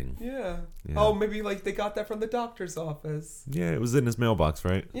kind of thing. Yeah. Yeah. Oh, maybe like they got that from the doctor's office. Yeah, it was in his mailbox,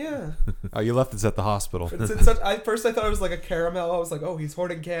 right? Yeah. Oh, you left this at the hospital. It's such. First I thought it was like a caramel. I was like, oh, he's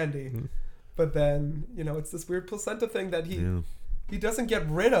hoarding candy. But then it's this weird placenta thing that he doesn't get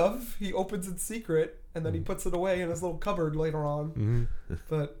rid of. He opens in secret and then he puts it away in his little cupboard later on.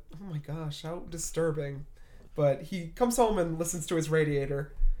 But oh my gosh, how disturbing. But he comes home and listens to his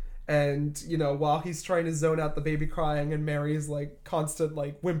radiator, and while he's trying to zone out the baby crying and Mary's like constant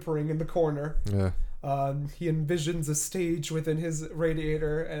like whimpering in the corner, Yeah. he envisions a stage within his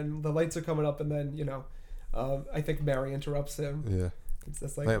radiator and the lights are coming up, and then I think Mary interrupts him. Yeah. It's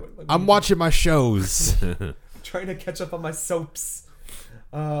just like I'm watching my shows. trying to catch up on my soaps,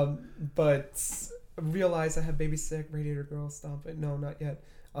 but realize I have baby sick. Radiator girl, stop it. No, not yet.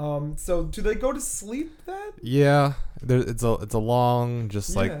 So do they go to sleep then? Yeah. It's a long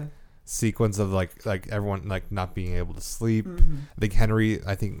like Yeah. sequence of like everyone like not being able to sleep. Mm-hmm. I think Henry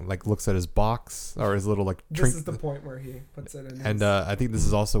like looks at his box or his little like This is the point where he puts it in. and I think this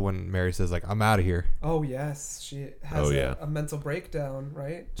is also when Mary says like, I'm out of here. Oh yes, she has Oh, yeah. a mental breakdown,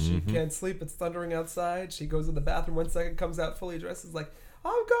 right? She can't sleep. It's thundering outside. She goes in the bathroom 1 second, comes out fully dressed, is like,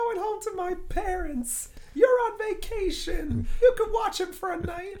 I'm going home to my parents. You're on vacation. You could watch him for a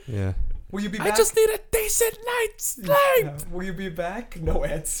night. Yeah. Will you be back? need a decent night's sleep. Yeah. Will you be back? No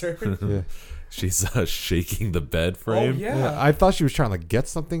answer. Yeah. She's shaking the bed Oh frame. yeah. I thought she was trying to like, get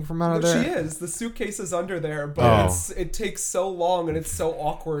something from out of No, there. she is. The suitcase is under there, but Oh. it takes so long and it's so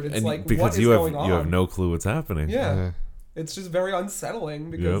awkward. It's And like, because what is you have going on? you have no clue what's happening. Yeah. It's just very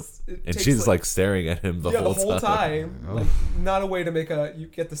unsettling because it And takes she's like staring at him the whole time. Oh. Like, not a way to make you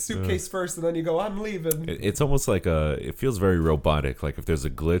get the suitcase first and then you go, I'm leaving. It's almost like it feels very robotic. Like if there's a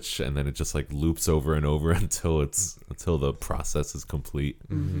glitch and then it just like loops over and over until the process is complete.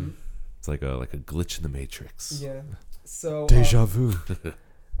 Mm-hmm. It's like a glitch in the Matrix. Yeah. So Deja vu.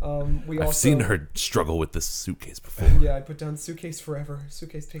 we I've also seen her struggle with this suitcase before. Yeah, I put down suitcase forever.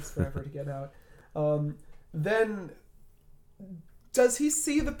 Suitcase takes forever to get out. Then does he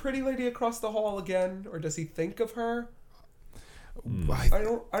see the pretty lady across the hall again, or does he think of her? I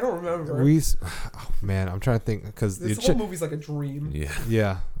don't remember. Oh man, I'm trying to think because This whole movie's like a dream. Yeah.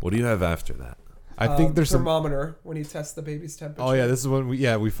 yeah, What do you have after that? I think there's some. thermometer when he tests the baby's temperature. Oh yeah, this is when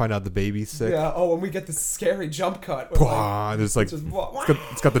we find out the baby's sick. Yeah. Oh, and we get this scary jump cut. Where, like, Pwah, there's like just,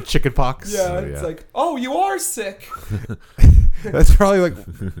 it's got the chicken pox. yeah, Oh, it's yeah. like, oh, you are sick. That's probably like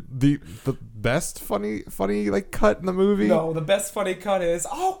the best funny like cut in the movie. No, the best funny cut is,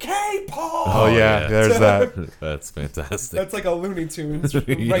 okay, Paul. Oh, yeah, there's that. That's fantastic. That's like a Looney Tunes right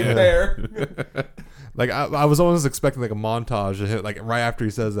Yeah. there. Like I was almost expecting like a montage of him, like right after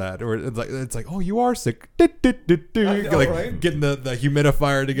he says that, or it's like oh, you are sick. know, Like right? getting the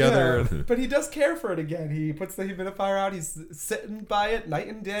humidifier together. Yeah, but he does care for it again. He puts the humidifier out. He's sitting by it night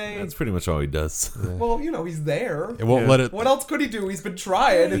and day. That's pretty much all he does. Well, he's there. It won't Yeah. let it. What else could he do? He's been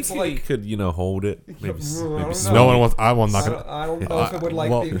trying. It's he like could hold it. Maybe, I don't maybe know. No one wants. I'm not I gonna. don't know if it would like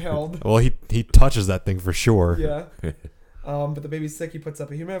well- being held. Well, he touches that thing for sure. Yeah. But the baby's sick. He puts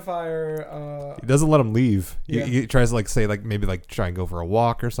up a humidifier. He doesn't let him leave. Yeah. He tries to say maybe try and go for a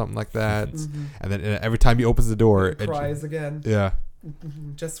walk or something like that. And then every time he opens the door, He cries again. Yeah.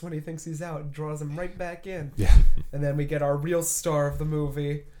 Just when he thinks he's out, it draws him right back in. Yeah. And then we get our real star of the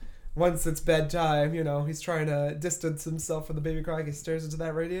movie. Once it's bedtime, he's trying to distance himself from the baby crying. He stares into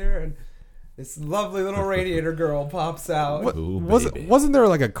that radiator, and this lovely little radiator girl pops out. What, Ooh, baby. wasn't there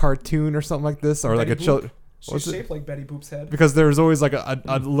like a cartoon or something like this, or like a Betty child? Boop. She's Was it- shaped like Betty Boop's head. Because there was always like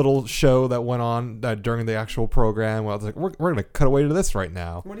a little show that went on during the actual program. Where I was like, we're gonna cut away to this right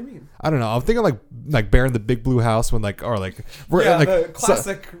now. What do you mean? I don't know. I'm thinking like Bear in the Big Blue House when we're Yeah, like the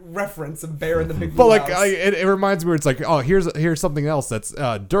classic reference of Bear in the Big But Blue like House. it reminds me where it's like, oh, here's something else that's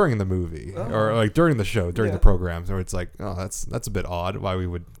during the movie or like during the show, during Yeah. the programs, where it's like, oh, that's a bit odd why we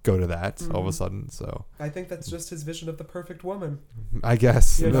would go to that all of a sudden. So I think that's just his vision of the perfect woman. I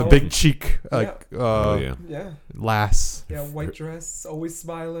guess You the know? big cheek Oh yeah. Yeah. lass. Yeah, white dress, always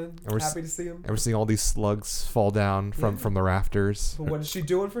smiling, And we're happy to see him. Ever seeing all these slugs fall down from the rafters? But what is she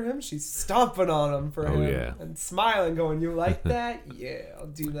doing for him? She's stomping on him for him. yeah. And smiling, going, "You like that? Yeah, I'll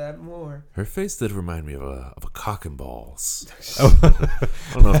do that more." Her face did remind me of a cock and balls. Oh.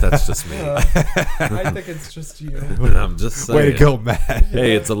 I don't know if that's just me. I think it's just you. I'm just saying. Way to go, Matt.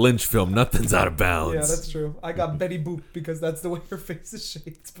 Hey, it's a Lynch film. Nothing's out of bounds. Yeah, that's true. I got Betty Boop because that's the way her face is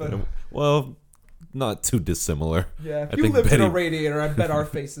shaped. But Well, not too dissimilar. yeah, I if you think lived in a Betty- radiator, I bet our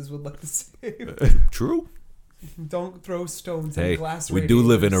faces would look the same. True. Don't throw stones Hey, in glass we do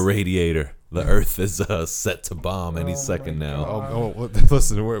live in a radiators. radiator. The Earth is set to bomb any Oh second my now. God. Oh,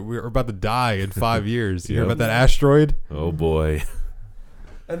 listen, we're about to die in 5 years. You hear Yep. about that asteroid? Oh boy.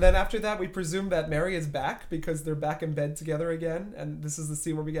 And then after that, we presume that Mary is back because they're back in bed together again. And this is the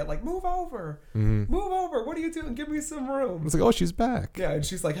scene where we get like, "Move over, move over. What are you doing? Give me some room." It's like, oh, she's back. Yeah, and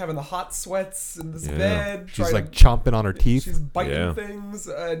she's like having the hot sweats in this Yeah. bed. She's trying like to- chomping on her teeth. She's biting Yeah. things,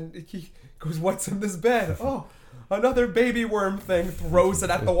 and he goes, "What's in this bed?" Oh, another baby worm thing. Throws it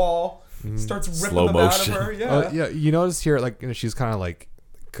at the wall. Starts ripping Slow them motion. out of her. Yeah. Yeah, you notice here, like she's kind of like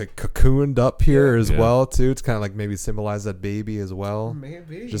cocooned up here as Yeah. well too. It's kind of like maybe symbolize that baby as well.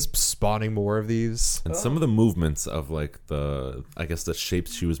 Maybe. Just spawning more of these. And some of the movements of like the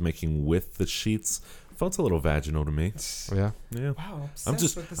shapes she was making with the sheets felt a little vaginal to me. Yeah. Yeah. Wow. I'm obsessed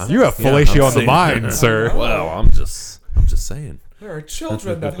just- with the I'm- You have sex. fellatio I'm on the saying- mind, sir. Well, I'm just saying. There are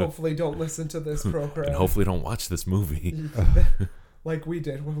children that hopefully don't listen to this program. And hopefully don't watch this movie. Like we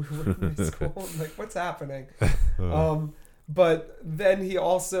did when we were in high school. Like, what's happening? But then he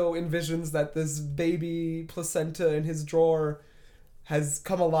also envisions that this baby placenta in his drawer has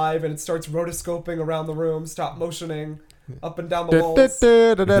come alive and it starts rotoscoping around the room, stop motioning up and down the walls. And it's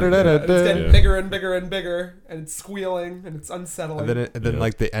getting Yeah. bigger and bigger and bigger, and it's squealing and it's unsettling. And then Yeah.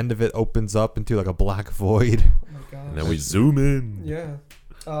 like the end of it opens up into like a black void. Oh my gosh. And then we zoom in. Yeah.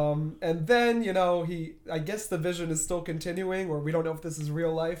 And then, I guess the vision is still continuing, where we don't know if this is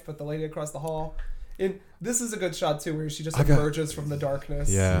real life, but the lady across the hall. This is a good shot, too, where she just emerges from the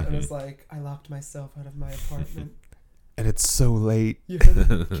darkness. Yeah. And is like, "I locked myself out of my apartment. And it's so late.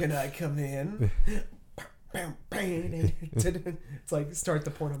 Can I come in?" It's like, start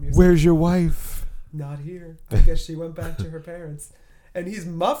the porno music. Where's your wife? Not here. I guess she went back to her parents. And he's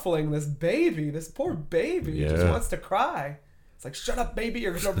muffling this baby, this poor baby. He just Yeah. wants to cry. It's like, "Shut up, baby,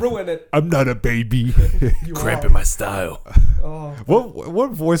 you're going to ruin it." I'm not a baby. You Cramping are. my style. Oh,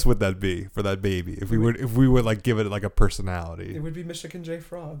 What voice would that be for that baby if we would like give it like a personality? it would be Michigan J.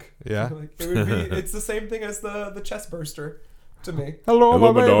 Frog. Yeah. Like, it would be. It's the same thing as the chest burster to me. Hello,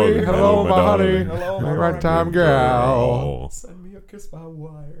 Hello, my my baby. darling. Hello, Hello, my my honey. darling. Hello, My my right time darling. girl. Oh. Send me a kiss by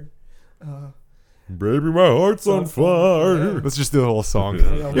wire. Baby, my heart's on fire. Let's just do the whole song.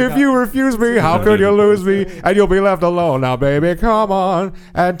 Yeah, we If got- you refuse me, how could you lose me? And you'll be left alone. Now, baby, come on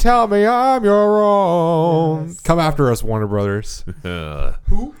and tell me I'm your own. Yes. Come after us, Warner Brothers.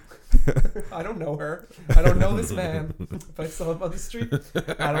 Who? I don't know her. I don't know this man. If I saw him on the street,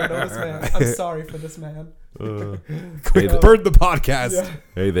 I don't know this man. I'm sorry for this man. Quick, burn the podcast. Yeah.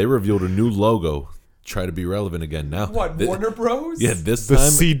 Hey, they revealed a new logo. Try to be relevant again now. What, Warner Bros? Yeah, this The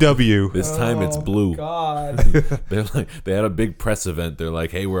time. CW. This time it's Oh, blue. God. They're like they had a big press event. They're like,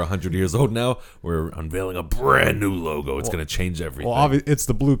 "Hey, we're 100 years old now. We're unveiling a brand new logo. It's gonna change everything." Well, it's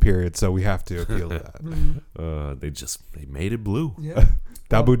the blue period, so we have to appeal to that. They made it blue. Yeah.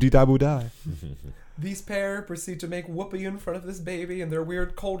 Dabu dee dabu die. These pair proceed to make whoopee in front of this baby in their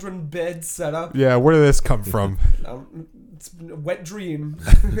weird cauldron bed setup. Yeah, where did this come from? It's a wet dream.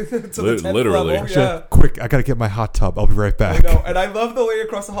 To the 10th Literally. level, yeah. Quick, I gotta get my hot tub. I'll be right I back. know, and I love the lady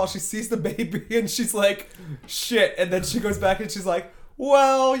across the hall. She sees the baby and she's like, "Shit," and then she goes back and she's like,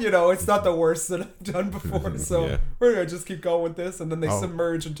 well, it's not the worst that I've done before, so Yeah. we're going to just keep going with this. And then they Oh.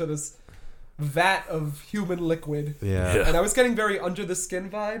 submerge into this vat of human liquid. Yeah. Yeah. And I was getting very Under the Skin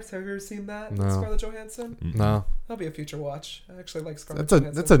vibes. Have you ever seen that? No. With Scarlett Johansson? No. That'll be a future watch. I actually like Scarlett That's a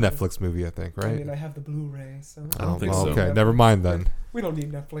Johansson. that's a Netflix movie, I think, I right? mean, I have the Blu-ray, so I don't think Oh, so. Okay, never mind then. we don't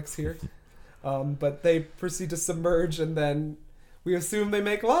need Netflix here. But they proceed to submerge, and then we assume they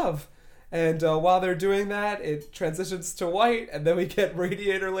make love. And while they're doing that, it transitions to white, and then we get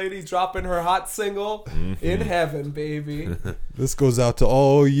Radiator Lady dropping her hot single, "In Heaven, Baby." This goes out to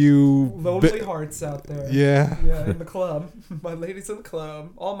all you Lonely hearts out there. Yeah. Yeah, in the club. My ladies in the club.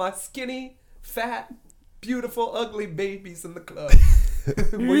 All my skinny, fat, beautiful, ugly babies in the club.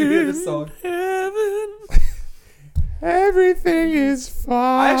 When you hear this song. Everything is fine.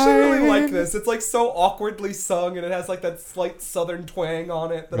 I actually really like this. It's like so awkwardly sung, and it has like that slight southern twang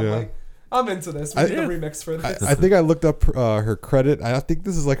on it that I'm Yeah. like, I'm into this. We need a remix for this. I think I looked up her credit. I think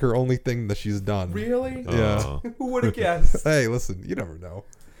this is like her only thing that she's done. Really? Yeah. Oh. Who would have guessed? Hey, listen, you never know.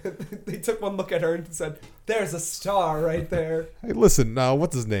 They took one look at her and said, "There's a star right there." Hey, listen,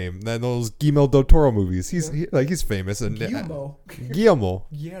 what's his name? Those Guillermo del Toro movies. He's he's famous and Guillermo. Guillermo.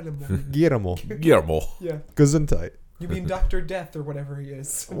 Guillermo. Guillermo. Yeah. Gesundheit. You mean Dr. Death or whatever he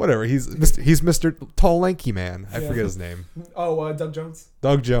is. Whatever. He's Mr. Tall Lanky Man. I Yeah. forget his name. Oh, Doug Jones.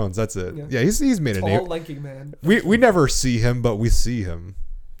 Doug Jones. That's it. Yeah. Yeah, he's made a Tall, name. lanky man. We never see him, but we see him.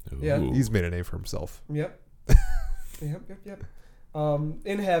 Yeah. Ooh. He's made a name for himself. Yep. Yep.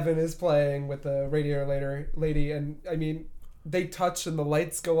 In Heaven is playing with the Radiator Lady, and I mean, they touch and the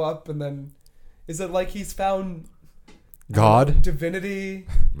lights go up, and then is it like he's found God? divinity,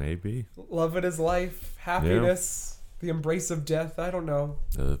 Maybe love in his life, happiness, the embrace of death? I don't know.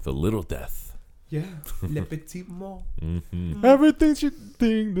 the little death. Yeah, le petit mot. Everything she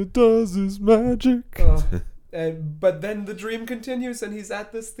thing that does is magic. But then the dream continues, and he's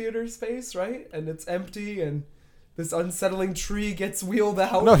at this theater space, right? And it's empty, and this unsettling tree gets wheeled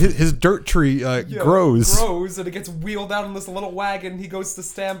out. No, his dirt tree grows. Grows, and it gets wheeled out in this little wagon. He goes to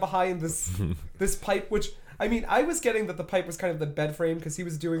stand behind this pipe, which, I mean, I was getting that the pipe was kind of the bed frame, because he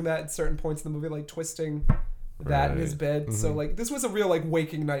was doing that at certain points in the movie, like twisting that in his Right. bed. So, like, this was a real, like,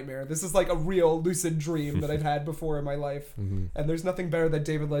 waking nightmare. This is, like, a real lucid dream that I've had before in my life. And there's nothing better that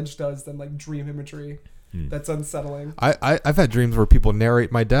David Lynch does than, like, dream imagery that's unsettling. I've had dreams where people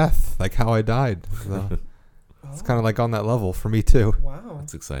narrate my death, like how I died. So it's kind of like on that level for me too. Wow.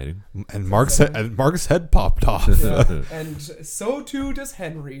 That's exciting. And Mark's head popped off. Yeah. And so too does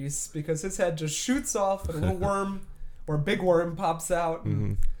Henry's, because his head just shoots off and a little worm or a big worm pops out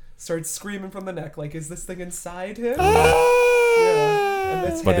and starts screaming from the neck like, is this thing inside him? Yeah.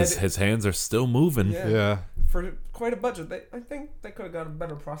 And this But head, his hands are still moving. Yeah. Yeah. for quite a budget, I think they could have got a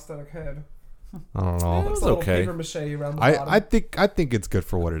better prosthetic head. I don't It know. was A little okay. paper mache around the I bottom. I think it's good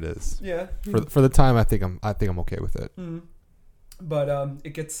for what it is. Yeah. For the time, I think I'm okay with it. But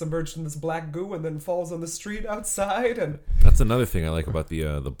it gets submerged in this black goo and then falls on the street outside, and That's another thing I like about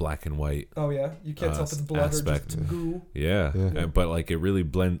the black and white. oh yeah, you can't tell if it's blood aspect. or just goo. Yeah, Yeah. But like it really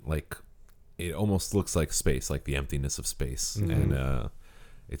it almost looks like space, like the emptiness of space, and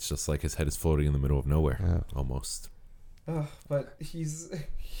it's just like his head is floating in the middle of nowhere, Yeah. almost. But he's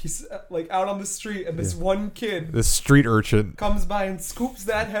like out on the street, and this one kid This street urchin. comes by and scoops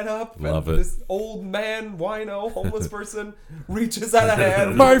that head up. Love and it. This old man, wino, homeless person, reaches out a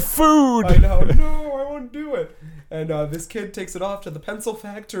hand. My food. I know. No, I won't do it. And this kid takes it off to the pencil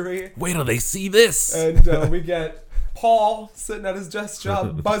factory, Wait till they see this. and we get Paul sitting at his desk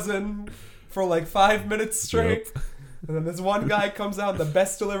job buzzing for like 5 minutes straight. Yep. And then this one guy comes out, the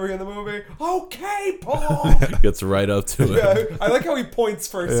best delivery in the movie. Okay, Paul. Gets right up to it. Yeah, I like how he points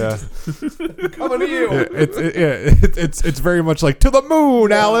first. Yeah. He just, coming to you. It's very much like to the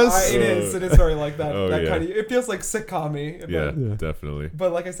moon, Alice. It is very like that. Oh, that yeah. kind of. It feels like sitcom-y. Yeah, Yeah. definitely.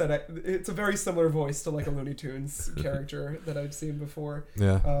 But like I said, it's a very similar voice to like a Looney Tunes character that I've seen before.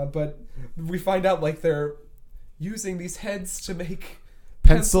 Yeah. But we find out like they're using these heads to make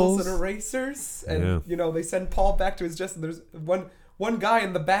Pencils. and erasers, and Yeah. you know they send Paul back to his desk, and there's one guy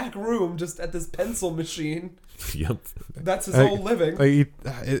in the back room just at this pencil machine. Yep. That's his Like- whole living.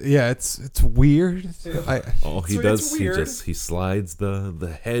 Yeah, it's weird. Yeah. All he So does, it's weird. he slides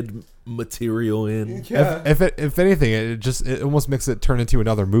the head material in. Yeah. If anything, it almost makes it turn into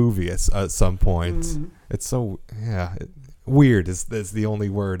another movie at some point. Mm-hmm. It's so weird is the only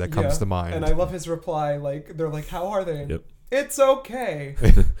word that comes Yeah. to mind. And I love his reply. Like they're like, "How are they?" Yep. It's okay.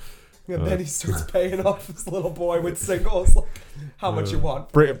 And then he starts paying off this little boy with singles. Like, how much you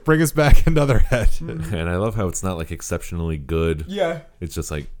want? Bring us back another head. And I love how it's not like exceptionally good. Yeah, It's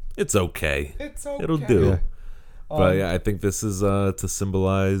just like it's okay. it's okay. It'll do. But yeah, I think this is to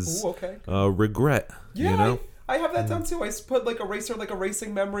symbolize Ooh, okay. regret. Yeah, You know. I have that down too. I put like eraser, like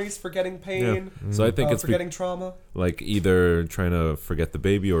erasing memories, forgetting pain, So I think it's forgetting trauma. like either trying to forget the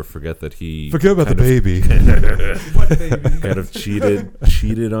baby or forget that he Forget about the kind of- baby. What baby? kind of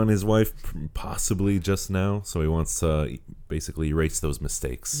cheated on his wife possibly just now, so he wants to basically erase those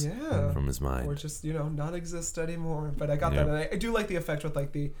mistakes Yeah. from his Or mind. just, not exist anymore. But I got Yeah. that. And I do like the effect with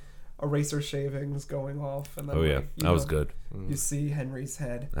like the eraser shavings going off. And then, Oh yeah, like, that was good. You see Henry's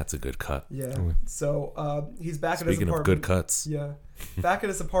head. That's a good cut. Yeah. So he's back at his Speaking of apartment. good cuts, Yeah. Back at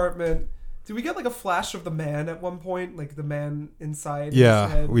his apartment. Do we get like a flash of the man at one point? Like the man inside his Yeah,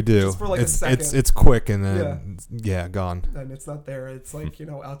 head? we do. Just for like it's a second. it's quick and then gone. And it's not there. It's like,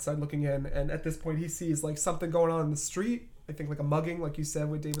 outside looking in. And at this point he sees like something going on in the street. I think like a mugging, like you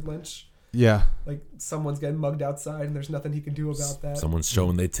said with David Lynch. Yeah. Like someone's getting mugged outside and there's nothing he can do about that. someone's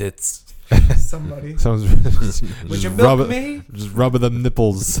showing their tits. Somebody. Someone's Would you just milk rub me? Just rubbing them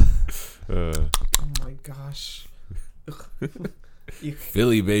nipples. Oh my gosh.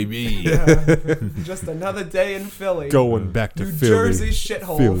 Philly baby. Yeah. Just another day in Philly. Going back to New Philly. Jersey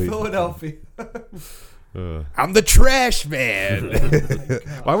shithole, Philly. Philadelphia. I'm the trash man. Oh my God.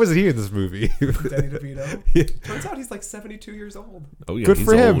 Why wasn't he in this movie? Danny DeVito. Yeah. Turns out he's like 72 years old. Oh yeah, Good he's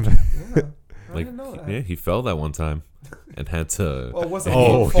for him. old. Yeah. I Like didn't know that. yeah, he fell that one time and had to. Well, it wasn't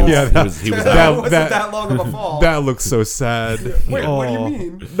Oh, a fall. yeah, he was Turns out. out it wasn't That- that long of a fall. That looks so sad. Wait, what do you Oh.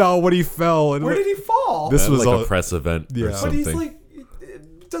 mean? No, when he fell. And Where did he fall? This That was like all- a press event Yeah. or But But something. he's like,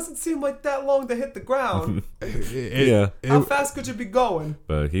 it doesn't seem like that long to hit the ground. Yeah. How fast could you be going?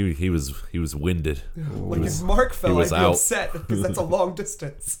 But he was winded. Like if Mark fell, was I'd be out. upset because that's a long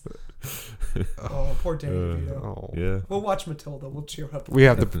distance. Oh, poor Danny DeVito. Oh. Yeah, We'll watch Matilda. We'll cheer up. We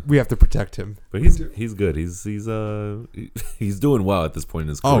have to protect him. but he's good. He's doing well at this point in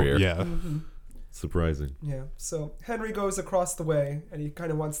his career. Oh yeah. Mm-hmm. Surprising. Yeah. So Henry goes across the way, and he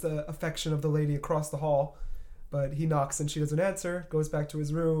kind of wants the affection of the lady across the hall, but he knocks and she doesn't answer. Goes back to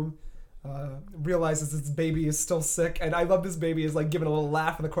his room. Realizes his baby is still sick, and I love this baby is like giving a little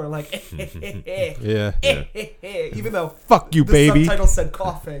laugh in the corner, like Yeah. even though Fuck you, the baby. subtitle said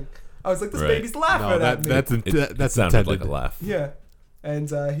coughing. I was like, this Right. baby's laughing No, at me. that's Sounded intended. like a laugh. Yeah. And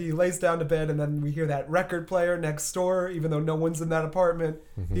he lays down to bed, and then we hear that record player next door, even though no one's in that apartment.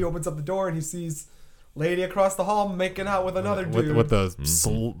 Mm-hmm. He opens up the door, and he sees lady across the hall making out with another dude. With the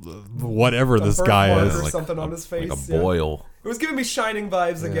whatever A this birthmark guy or is. something on his face. like a yeah. boil. It was giving me Shining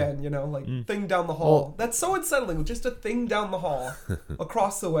vibes again, like thing down the hall. Well- That's so unsettling. Just a thing down the hall,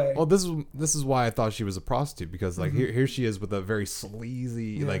 across the way. Well, this is why I thought she was a prostitute, because like here she is with a very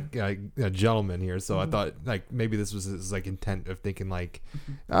sleazy Yeah. gentleman here. So I thought like maybe this was his like intent of thinking like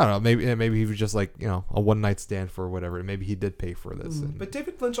I don't know, maybe he was just like a one night stand for whatever. Maybe he did pay for this. And, But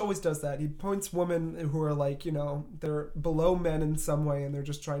David Lynch always does that. He points women who are like, they're below men in some way, and they're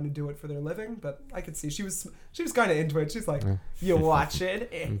just trying to do it for their living. But I could see she was kind of into it. She's like, you watch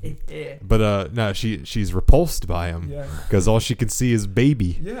it. but no, she's repulsed by him Yeah. because all she can see is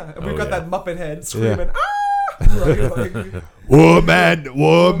baby. Yeah, and we've Oh, got yeah. that Muppet head screaming, ah! Right, like, Woman.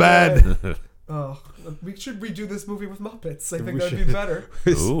 oh, we should redo this movie with Muppets. I think We that'd should. be better.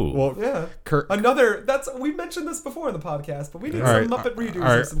 Ooh. Well, Yeah. Kurt. We mentioned this before in the podcast, but we need All right, some Muppet redos all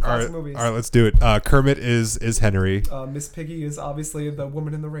right, of some classic movies. All right, let's do it. Kermit is Henry. Miss Piggy is obviously the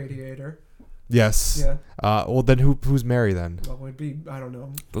woman in the radiator. Yes. Yeah. Well, then who's Mary then? Well, it would be, I don't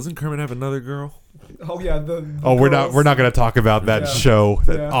know. Doesn't Kermit have another girl? Oh yeah, the Oh, we're girls. not going to talk about that Yeah. show,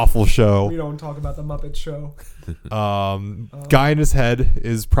 that Yeah. awful We show. don't talk about the Muppet Show. Guy in his head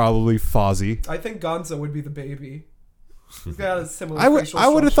is probably Fozzie. I think Gonzo would be the baby. He's got a similar. I would facial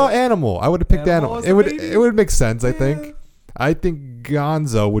have thought structure. Animal. I would have picked Animal Animal. as It the would baby? it would make sense. I Yeah. think. I think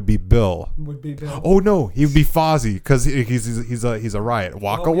Gonzo would be Bill. Would be Bill. Oh no, he would be Fozzie because he's a riot.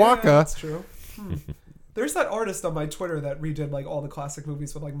 Waka Oh, yeah, waka. That's true. There's that artist on my Twitter that redid like all the classic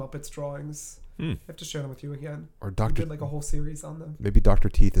movies with like Muppets drawings. I have to share them with you again. Or He Doctor. did like a whole series on them. Maybe Dr.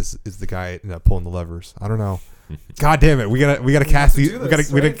 Teeth is the guy pulling the levers. I don't know. God damn it, we gotta cast We these. have to We do gotta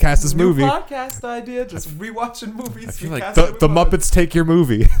this, we gotta right? cast this New movie. podcast idea, just rewatching movies. I feel we like cast it The with Muppets take your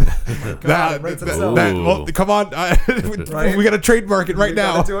movie. God, it writes itself. Ooh. Come on, Right? we gotta trademark it right We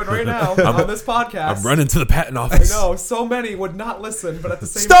now. gotta do it right now on this podcast. I'm running to the patent I office. know so many would not listen, but at the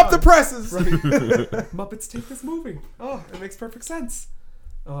same Stop time, the presses. Right. Muppets take this movie. Oh, it makes perfect sense.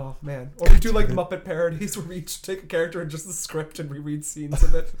 Oh man, or we do like Muppet parodies where we each take a character and just the script and reread scenes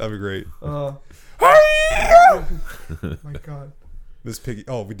of it. That'd be great. My God, Miss Piggy.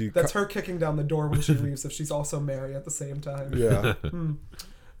 Oh, we do. that's her kicking down the door when she leaves. If she's also Mary at the same time. Yeah.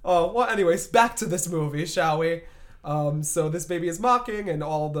 Oh well. Anyways, back to this movie, shall we? So this baby is mocking, and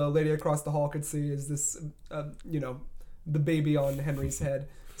all the lady across the hall could see is this, the baby on Henry's head.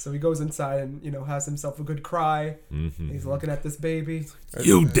 So he goes inside and, has himself a good cry. Mm-hmm. He's looking at this baby.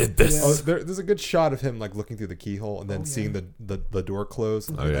 You did this. Yeah. Oh, there's a good shot of him like looking through the keyhole and then seeing the door close.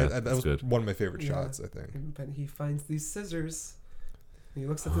 Oh, yeah, that that's was good. one of my favorite Yeah. shots, I think. But he finds these scissors. He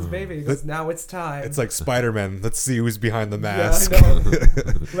looks at this baby. He goes, now it's time. It's like Spider-Man. Let's see who's behind the Yeah, mask. I know.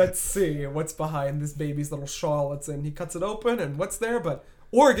 Let's see what's behind this baby's little shawl it's in. He cuts it open, and what's there but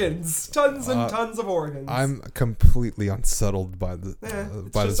organs. Tons and tons of organs. I'm completely unsettled by It's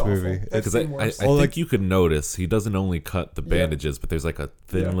by just this movie. awful. I've Because I seen worse. think you could notice he doesn't only cut the Yeah. bandages, but there's like a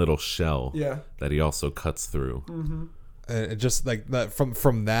thin Yeah. little shell Yeah. that he also cuts through. Mm-hmm. And it just like that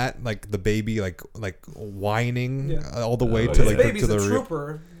from that, like the baby like whining Yeah. all the way Oh, to yeah. like This baby's to a the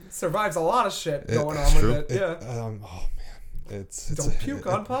trooper. Survives a lot of shit going on it's with true. it. Yeah. Oh man, it's Don't puke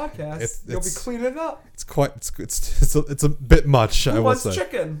on podcasts. You'll be it's- cleaning it up. It's quite it's a bit much. Who I will wants say.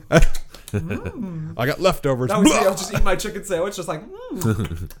 chicken? I got leftovers. That was me. I'll just eat my chicken sandwich, just like,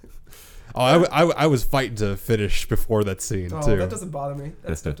 Oh, I was fighting to finish before that scene oh, too. that doesn't bother me.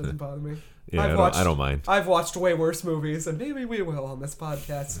 That stuff doesn't bother me. Yeah, I don't mind. I've watched way worse movies, and maybe we will on this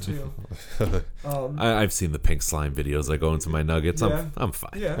podcast too. I've seen the pink slime videos. I go into my nuggets. Yeah. I'm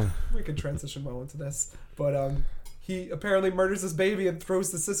fine. Yeah, we can transition well into this. But he apparently murders his baby and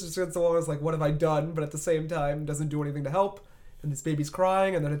throws the sisters against the wall. Is like, what have I done? But at the same time, doesn't do anything to help. And this baby's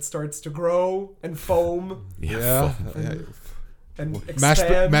crying, and then it starts to grow and foam Yeah. and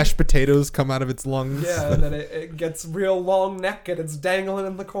expand. Mashed potatoes come out of its lungs. Yeah, and then it gets real long neck, and it's dangling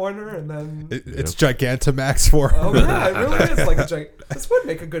in the corner, and then It's Gigantamax for. oh yeah, it really is like a giant. This would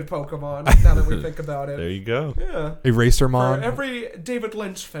make a good Pokemon now that we think about There it. you go. Yeah. For Erasermon. every David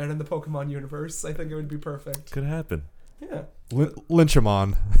Lynch fan in the Pokemon universe, I think it would be perfect. Could happen. Yeah.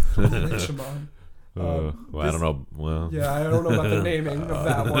 Lynchamon. Lynchmon. Well, I don't know. Well, Yeah, I don't know about the naming of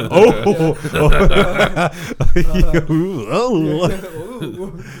that one.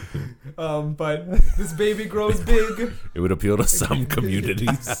 Oh. But this baby grows big. it would appeal to some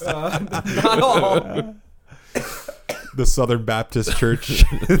communities. Not all. The Southern Baptist Church.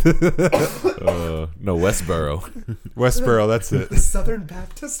 No, Westboro. Westboro, that's it. The Southern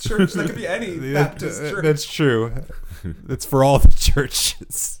Baptist Church. That could be any Baptist church. That's true. It's for all the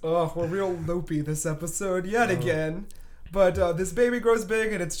churches. Oh, we're real loopy this episode yet again. But this baby grows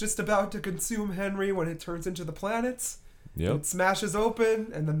big, and it's just about to consume Henry when it turns into the planets. Yep. It smashes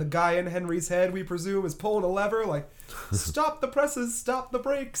open, and then the guy in Henry's head, we presume, is pulling a lever, like, stop the presses, stop the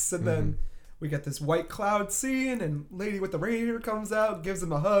brakes. And then we get this white cloud scene, and Lady with the Radiator comes out, gives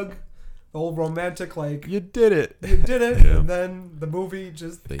him a hug. The old romantic, like, You did it. you did it. Yeah. And then the movie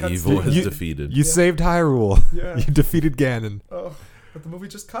just The cuts evil to- is You- defeated. You saved Hyrule. Yeah. You defeated Ganon. Oh, but the movie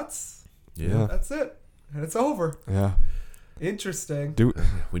just cuts. yeah. That's it. And it's over. Yeah. Interesting. Do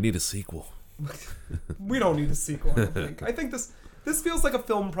We need a sequel. We don't need a sequel, I don't think. I think this feels like a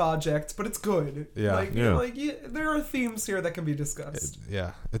film project, but it's good. Yeah. Like, Yeah. there are themes here that can be discussed.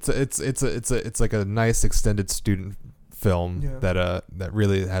 yeah. It's like a nice extended student film Yeah. that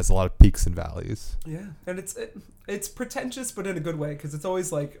really has a lot of peaks and valleys. Yeah. And it's pretentious, but in a good way, because it's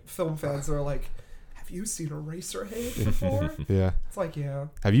always like film fans that are like, have you seen Eraserhead before? Yeah. It's like, yeah.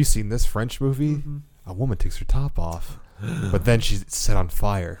 Have you seen this French movie? Mm-hmm. A woman takes her top off, but then she's set on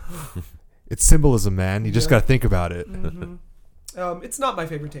fire. It's symbolism, man. You just Yeah. got to think about it. Mm-hmm. It's not my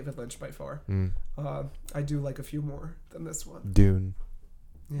favorite David Lynch by far. Mm. I do like a few more than this one. Dune.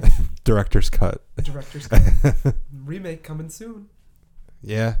 Yeah. Director's cut. Director's cut. Remake coming soon.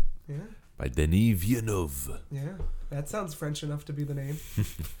 Yeah. Yeah. By Denis Villeneuve. Yeah. That sounds French enough to be the name.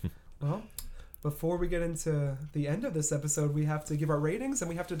 Well, before we get into the end of this episode, we have to give our ratings and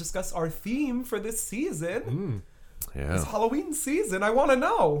we have to discuss our theme for this season. Yeah. It's Halloween season. I want to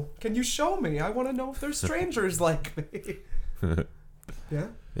know. Can you show me? I want to know if there's strangers like me. Yeah.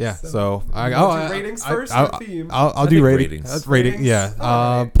 Yeah. So, So you wanna do ratings first or theme? I'll I do think ratings. ratings. Rating. Ratings? Yeah.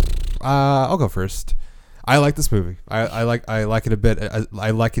 Alright. I'll go first. I like this movie. I like it a bit.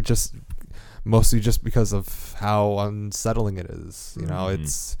 I like it just mostly just because of how unsettling it is. You know, I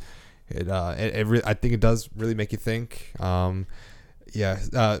think it does really make you think.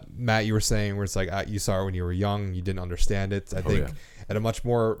 Matt, you were saying where it's like you saw it when you were young, you didn't understand it. I think at a much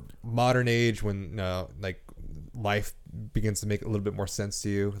more modern age, when like life begins to make a little bit more sense to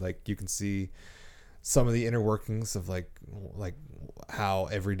you, like you can see some of the inner workings of like how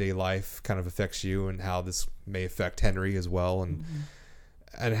everyday life kind of affects you, and how this may affect Henry as well, and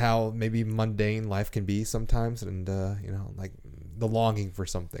how maybe mundane life can be sometimes, and like the longing for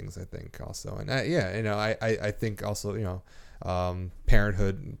some things, I think also, and I think also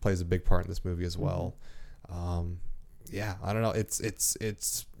parenthood plays a big part in this movie as well. yeah, I don't know.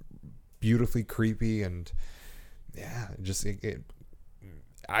 It's beautifully creepy, and yeah, just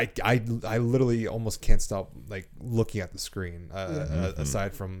I literally almost can't stop like looking at the screen.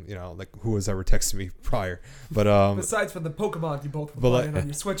 Aside from like who has ever texted me prior, but Besides from the Pokemon you both were But, playing on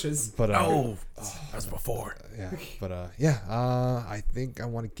your Switches. but that's before. yeah, but I think I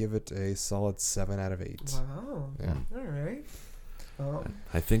want to give it a solid 7 out of 8. Wow. Yeah. All right.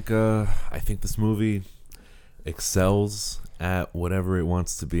 I think this movie excels at whatever it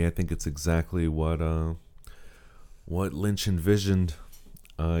wants to be. I think it's exactly what Lynch envisioned,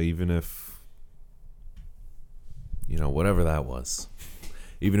 even if whatever that was,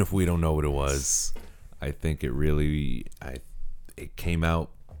 even if we don't know what it was. I think it really it came out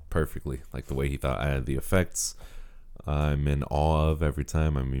perfectly, like the way he thought. The effects I'm in awe of every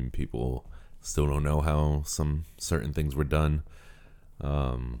time. I mean, people still don't know how some certain things were done.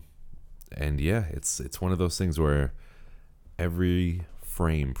 And yeah, it's one of those things where every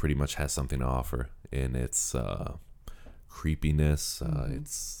frame pretty much has something to offer in its creepiness,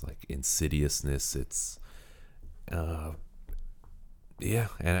 its like insidiousness, its yeah,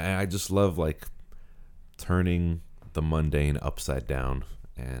 and I just love like turning the mundane upside down,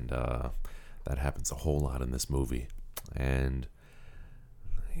 and that happens a whole lot in this movie, and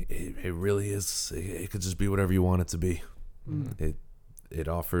it really is. It could just be whatever you want it to be. It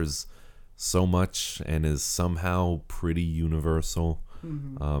offers so much and is somehow pretty universal,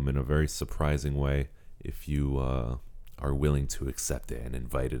 in a very surprising way if you are willing to accept it and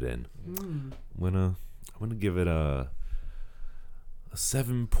invite it in. I'm gonna give it a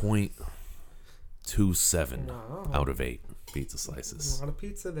 7.27 out of 8 pizza slices. A lot of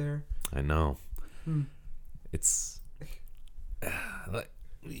pizza there. I know. It's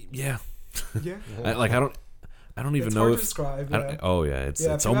yeah. Yeah. I don't even It's know hard if to describe. it's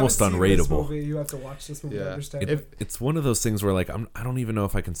if you almost haven't seen this unrateable. movie, you have to watch this movie to Yeah. understand. It's one of those things where like I don't even know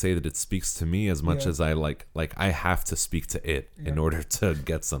if I can say that it speaks to me as much Yeah. as I like I have to speak to it in order to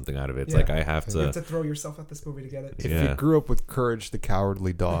get something out of it. It's Yeah. like I have you have to. to throw yourself at this movie to get it. If Yeah. you grew up with Courage the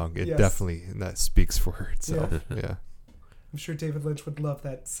Cowardly Dog, it Yes. definitely that speaks for itself. Yeah. I'm sure David Lynch would love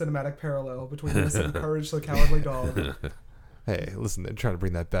that cinematic parallel between this and Courage the Cowardly Dog. Hey, listen, they're trying to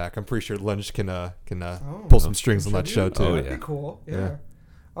bring that back. I'm pretty sure Lynch can pull some strings on that show too. Oh, That'd yeah. be cool. Yeah.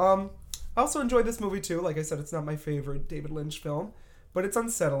 I also enjoyed this movie too. Like I said, it's not my favorite David Lynch film, but it's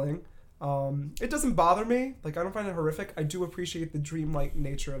unsettling. It doesn't bother me. Like I don't find it horrific. I do appreciate the dreamlike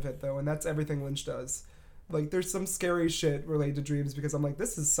nature of it though, and that's everything Lynch does. Like there's some scary shit related to dreams because I'm like,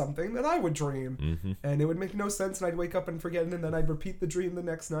 this is something that I would dream, and it would make no sense, and I'd wake up and forget it, and then I'd repeat the dream the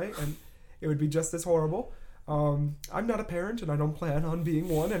next night, and it would be just as horrible. I'm not a parent, and I don't plan on being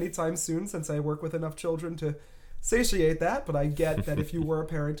one anytime soon since I work with enough children to satiate that, but I get that if you were a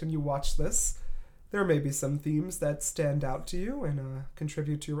parent and you watch this, there may be some themes that stand out to you and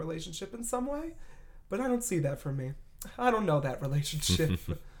contribute to your relationship in some way, but I don't see that for me. I don't know that relationship.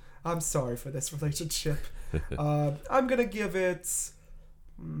 I'm sorry for this relationship. I'm going to give it...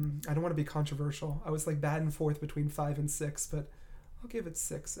 I don't want to be controversial. I was like back and forth between 5 and 6, but I'll give it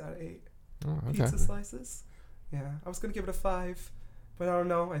 6 out of 8. Oh, okay. Pizza slices. Yeah, I was going to give it a 5, but I don't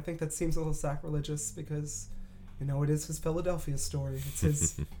know. I think that seems a little sacrilegious because, it is his Philadelphia story.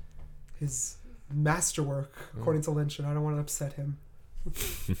 It's his masterwork, according to Lynch, and I don't want to upset him.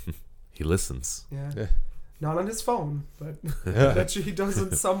 He listens. Yeah. Yeah. Not on his phone, but Yeah. I bet you he does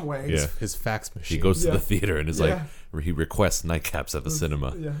in some ways. Yeah. His fax machine. He goes to Yeah. the theater and is Yeah. like he requests nightcaps at the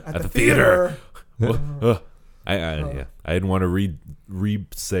cinema. Yeah, At the theater. I didn't want to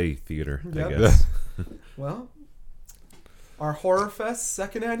say theater. Yep. I guess. Well, our Horror Fest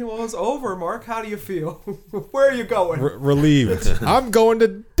second annual is over, Mark. How do you feel? Where are you going? Relieved. I'm going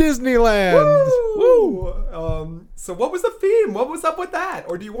to Disneyland. Woo! So what was the theme? What was up with that?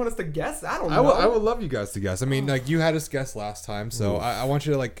 Or do you want us to guess? I don't know. I would love you guys to guess. I mean, like you had us guess last time, so I want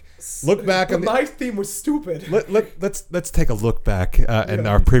you to like look back But on my theme was stupid. let's take a look back in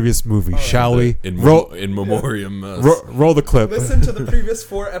our previous movie, shall we? In Roll memoriam. roll the clip. Listen to the previous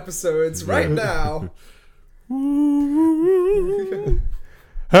 4 episodes right now.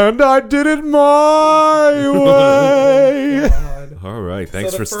 And I did it my way. God. All right.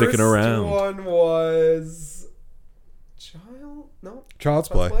 Thanks So for the sticking first around. one was Child's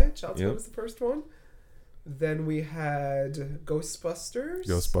Play. Child's Play was the first one. Then we had Ghostbusters.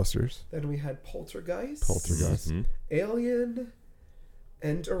 Then we had Poltergeist. Mhm. Alien.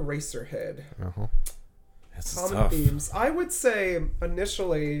 And Eraserhead. Uh-huh. It's Common tough. themes. I would say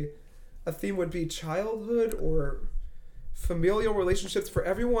initially a theme would be childhood or familial relationships for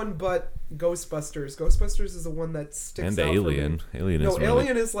everyone but Ghostbusters. Ghostbusters is the one that sticks And out Alien. for me. Alien No, is really...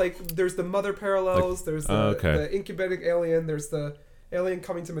 Alien is like, there's the mother parallels, there's the incubating alien, there's the alien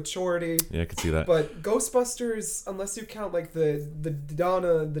coming to maturity. Yeah, I can see that. But Ghostbusters, unless you count like the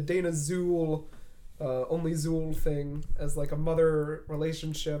Dana Zool, only Zool thing as like a mother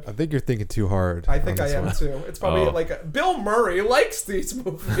relationship. I think you're thinking too hard. I think on I this am one. too. It's probably Oh. like Bill Murray likes these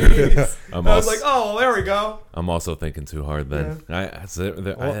movies. I was like, oh, well, there we go. I'm also thinking too hard then. I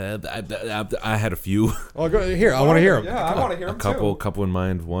had a few. Oh, go here. I want to hear him. Yeah, I want to hear A them couple in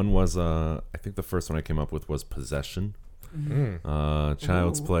mind. One was I think the first one I came up with was Possession.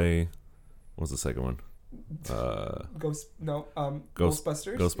 Child's Ooh. Play. What was the second one?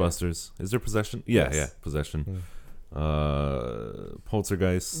 Ghostbusters. Ghostbusters. Is there Possession? Yeah, Yes. yeah, Possession.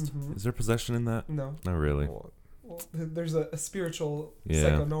 Poltergeist. Is there Possession in that? No. Not really. Well, there's a spiritual Yeah.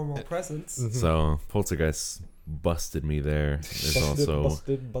 psychonormal presence. So Poltergeist busted me there. There's also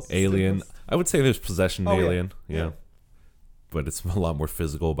busted. Alien. I would say there's Possession and Oh, yeah. Alien. Yeah. Yeah. But it's a lot more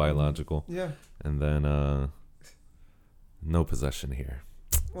physical, biological. Yeah. And then no Possession here.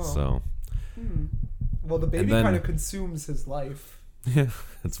 Well, So well, the baby then- kind of consumes his life. yeah,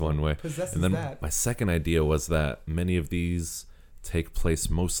 it's one way. Possesses And then that. my second idea was that many of these take place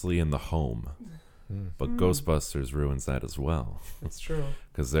mostly in the home. But Ghostbusters ruins that as well. It's true.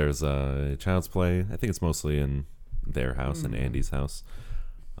 Because there's Child's Play. I think it's mostly in their house and Andy's house.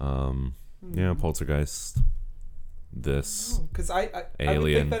 Yeah, Poltergeist. This. Because I would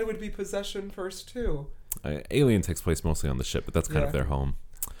Alien. think that it would be Possession first too. Alien takes place mostly on the ship, but that's kind of Yeah. their home.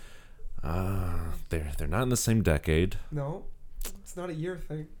 They're not in the same decade. No, it's not a year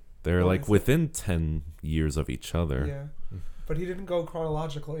thing. They're What like is it? within 10 years of each other. Yeah, but he didn't go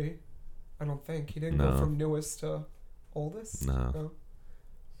chronologically. I don't think he didn't No. go from newest to oldest. No.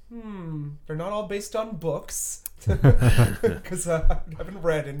 They're not all based on books because I haven't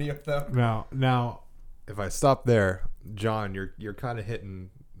read any of them. Now, if I stop there, John, you're kind of hitting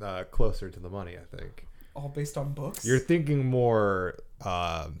closer to the money. I think All based on books. you're thinking more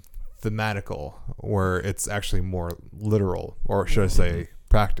thematical, where it's actually more literal, or should I say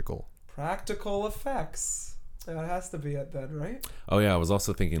practical. Practical effects. That has to be it then, right? Oh yeah, I was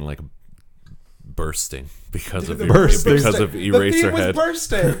also thinking like bursting because of The Bursting. because of The theme was Eraserhead.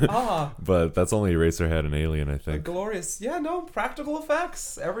 bursting. But that's only Eraserhead and Alien, I think. Glorious. Yeah, no, practical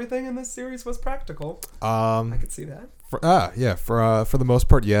effects. Everything in this series was practical. I could see that. For the most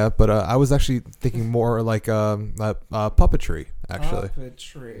part, yeah. But I was actually thinking more like puppetry, actually.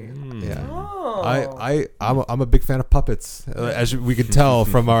 Puppetry. Yeah. Oh. I'm a big fan of puppets, as we can tell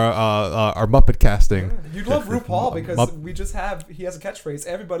from our Muppet casting. You'd love RuPaul because Mupp- he has a catchphrase.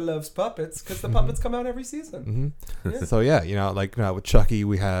 Everybody loves puppets because the puppets come out every season. Yeah. So yeah, like with Chucky,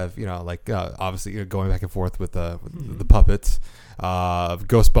 we have obviously going back and forth with the puppets.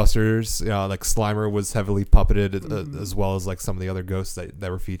 Ghostbusters, like Slimer was heavily puppeted, as well as like some of the other ghosts that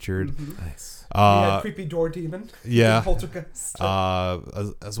were featured. Nice. We had creepy door demon. Yeah. Poltergeist.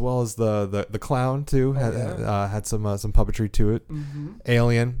 As well as the clown too had some puppetry to it. Mm-hmm.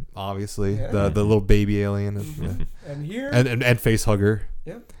 Alien, obviously, Yeah. the little baby alien, And here, and face hugger.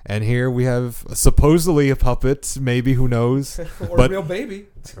 yeah, And here we have supposedly a puppet, maybe, who knows, or but- a real baby.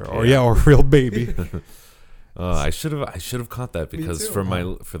 or a real baby. I should have caught that because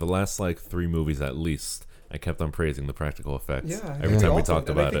too. for the last like 3 movies at least, I kept on praising the practical effects. Yeah, every time all we did, talked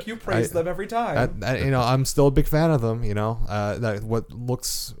and I about think it. you praised them every time. I'm still a big fan of them. That what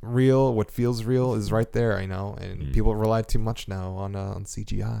looks real, what feels real, is right there. And people rely too much now on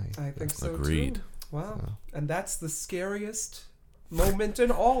CGI. I think so Agreed. too. Wow, and that's the scariest moment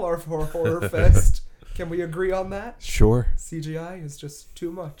in all our horror fest. Can we agree on that? Sure. CGI is just too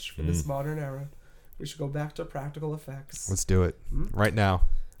much for this modern era. We should go back to practical effects. Let's do it right now.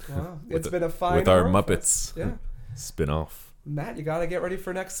 Wow, it's been a fine with our horror Muppets fest. Yeah, spin-off. Matt, you gotta get ready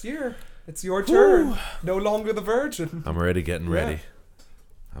for next year. It's your turn. No longer the virgin. I'm already getting Yeah. ready.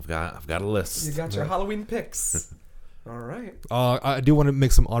 I've got a list. You got your Halloween picks. All right. I do want to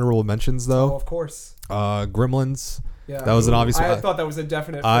make some honorable mentions Oh, though. of course. Gremlins. Yeah. That was an obvious I one. thought that was a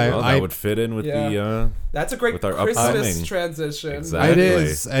definite. I- for me. That would fit in with Yeah. That's a great with our Christmas upcoming- transition. Exactly. It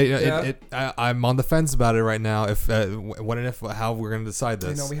is. Yeah. I'm on the fence about it right now. If when and if how we're gonna decide I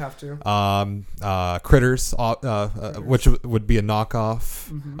this. know we have to. Critters, which would be a knockoff,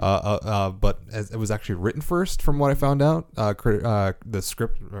 Mm-hmm. but it was actually written first, from what I found out. The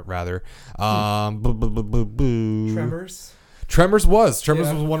script, rather. Tremors. Tremors was Yeah.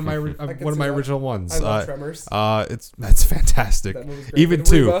 one of my I can one of see my that. original ones. I love Tremors. It's fantastic. That movie's great. Even And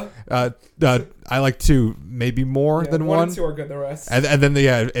 2. Reba. I like 2 maybe more Yeah, than 1 1. and 2 are good. The rest And then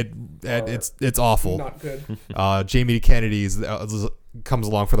Are it's awful. not good. Jamie Kennedy's comes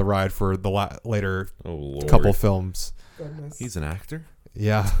along for the ride for the later Oh Lord. couple films. Goodness. He's an actor.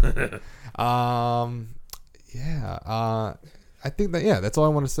 Yeah. I think that's all I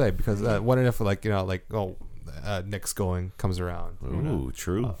want to say because what if Nick's going comes around. Ooh,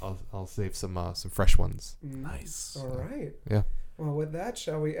 true. I'll save some fresh ones. Nice. All right. Yeah. Well, with that,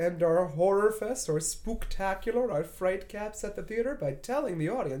 shall we end our Horror Fest or Spooktacular, our Fright Caps at the theater, by telling the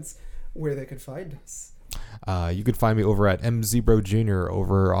audience where they can find us? You can find me over at mzebro jr.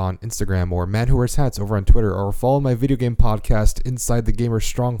 over on Instagram or Man Who Wears Hats over on Twitter, or follow my video game podcast Inside the Gamer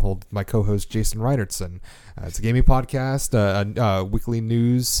Stronghold with my co-host Jason Reinertson. It's a gaming podcast, a weekly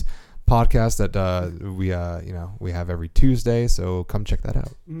news podcast that we have every Tuesday, so come check that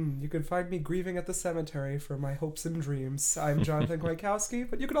out. You can find me grieving at the cemetery for my hopes and dreams. I'm Jonathan Kwiatkowski,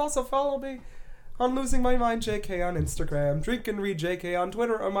 but you can also follow me on Losing My Mind JK on Instagram, Drink and Read JK on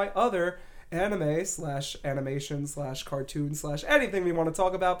Twitter, or my other anime/animation/cartoon/anything we want to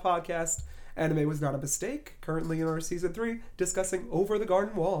talk about podcast. Anime Was Not a Mistake, currently in our season 3, discussing Over the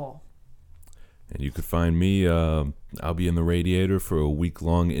Garden Wall. And you could find me. I'll be in the Radiator for a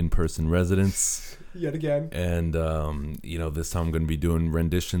week-long in-person residence. Yet again. And, this time I'm going to be doing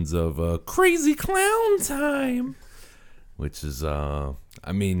renditions of Crazy Clown Time. Which is,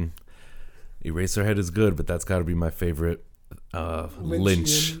 Eraserhead is good, but that's got to be my favorite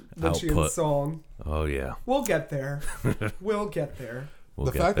Lynch output. Song. Oh, yeah. We'll get there. We'll get there.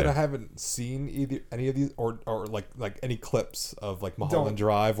 The fact that I haven't seen any of these or like any clips of like Mulholland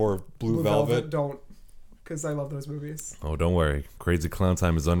Drive or Blue Velvet. Don't, because I love those movies. Oh, don't worry. Crazy Clown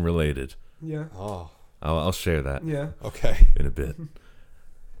Time is unrelated. Yeah. Oh, I'll share that Yeah. okay. in a bit.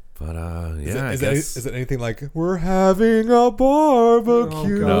 But I guess is it anything like we're having a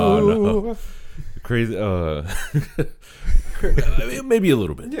barbecue? Oh, No. Crazy. Maybe a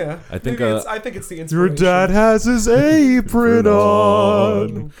little bit. Yeah. I think. I think it's the Your inspiration. dad has his apron on.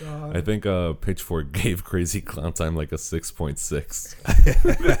 Oh God. I think Pitchfork gave Crazy Clown Time like a 6.6.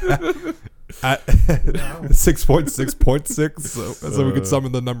 At 6.6.6, so we could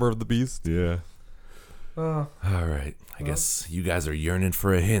summon the number of the beast. Yeah. Oh, All right. I guess you guys are yearning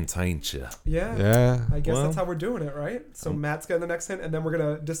for a hint, ain't you? yeah. Yeah. I guess Well- that's how we're doing it, right? So Matt's getting the next hint, and then we're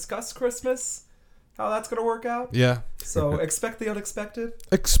gonna discuss Christmas, how that's gonna work out. Yeah. So expect the unexpected.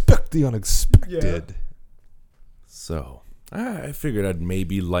 Expect the unexpected. So I figured I'd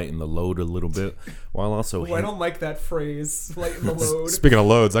maybe lighten the load a little bit while also Oh, I don't like that phrase. Lighten the load. Speaking of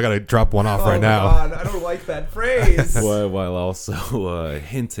loads, I gotta drop one off Oh right now. God, I don't like that phrase. while also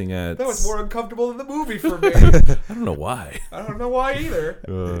hinting at. That was more uncomfortable than the movie for me. I don't know why. I don't know why either.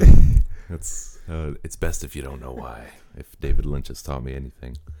 It's best if you don't know why. If David Lynch has taught me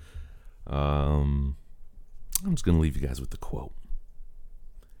anything, I'm just gonna leave you guys with the quote.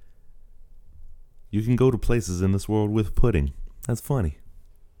 You can go to places in this world with pudding. That's funny.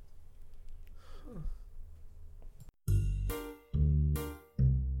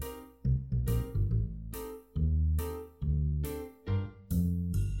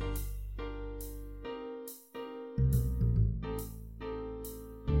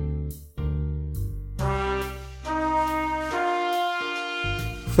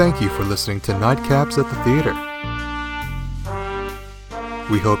 Thank you for listening to Nightcaps at the Theater.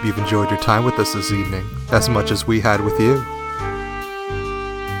 We hope you've enjoyed your time with us this evening, as much as we had with you.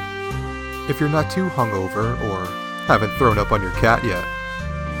 If you're not too hungover or haven't thrown up on your cat yet,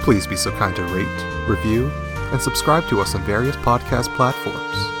 please be so kind to rate, review, and subscribe to us on various podcast platforms.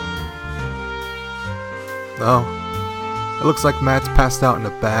 Oh, it looks like Matt's passed out in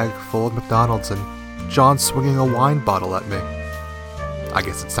a bag full of McDonald's and John's swinging a wine bottle at me. I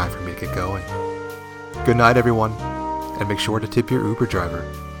guess it's time for me to get going. Good night, everyone, and make sure to tip your Uber driver.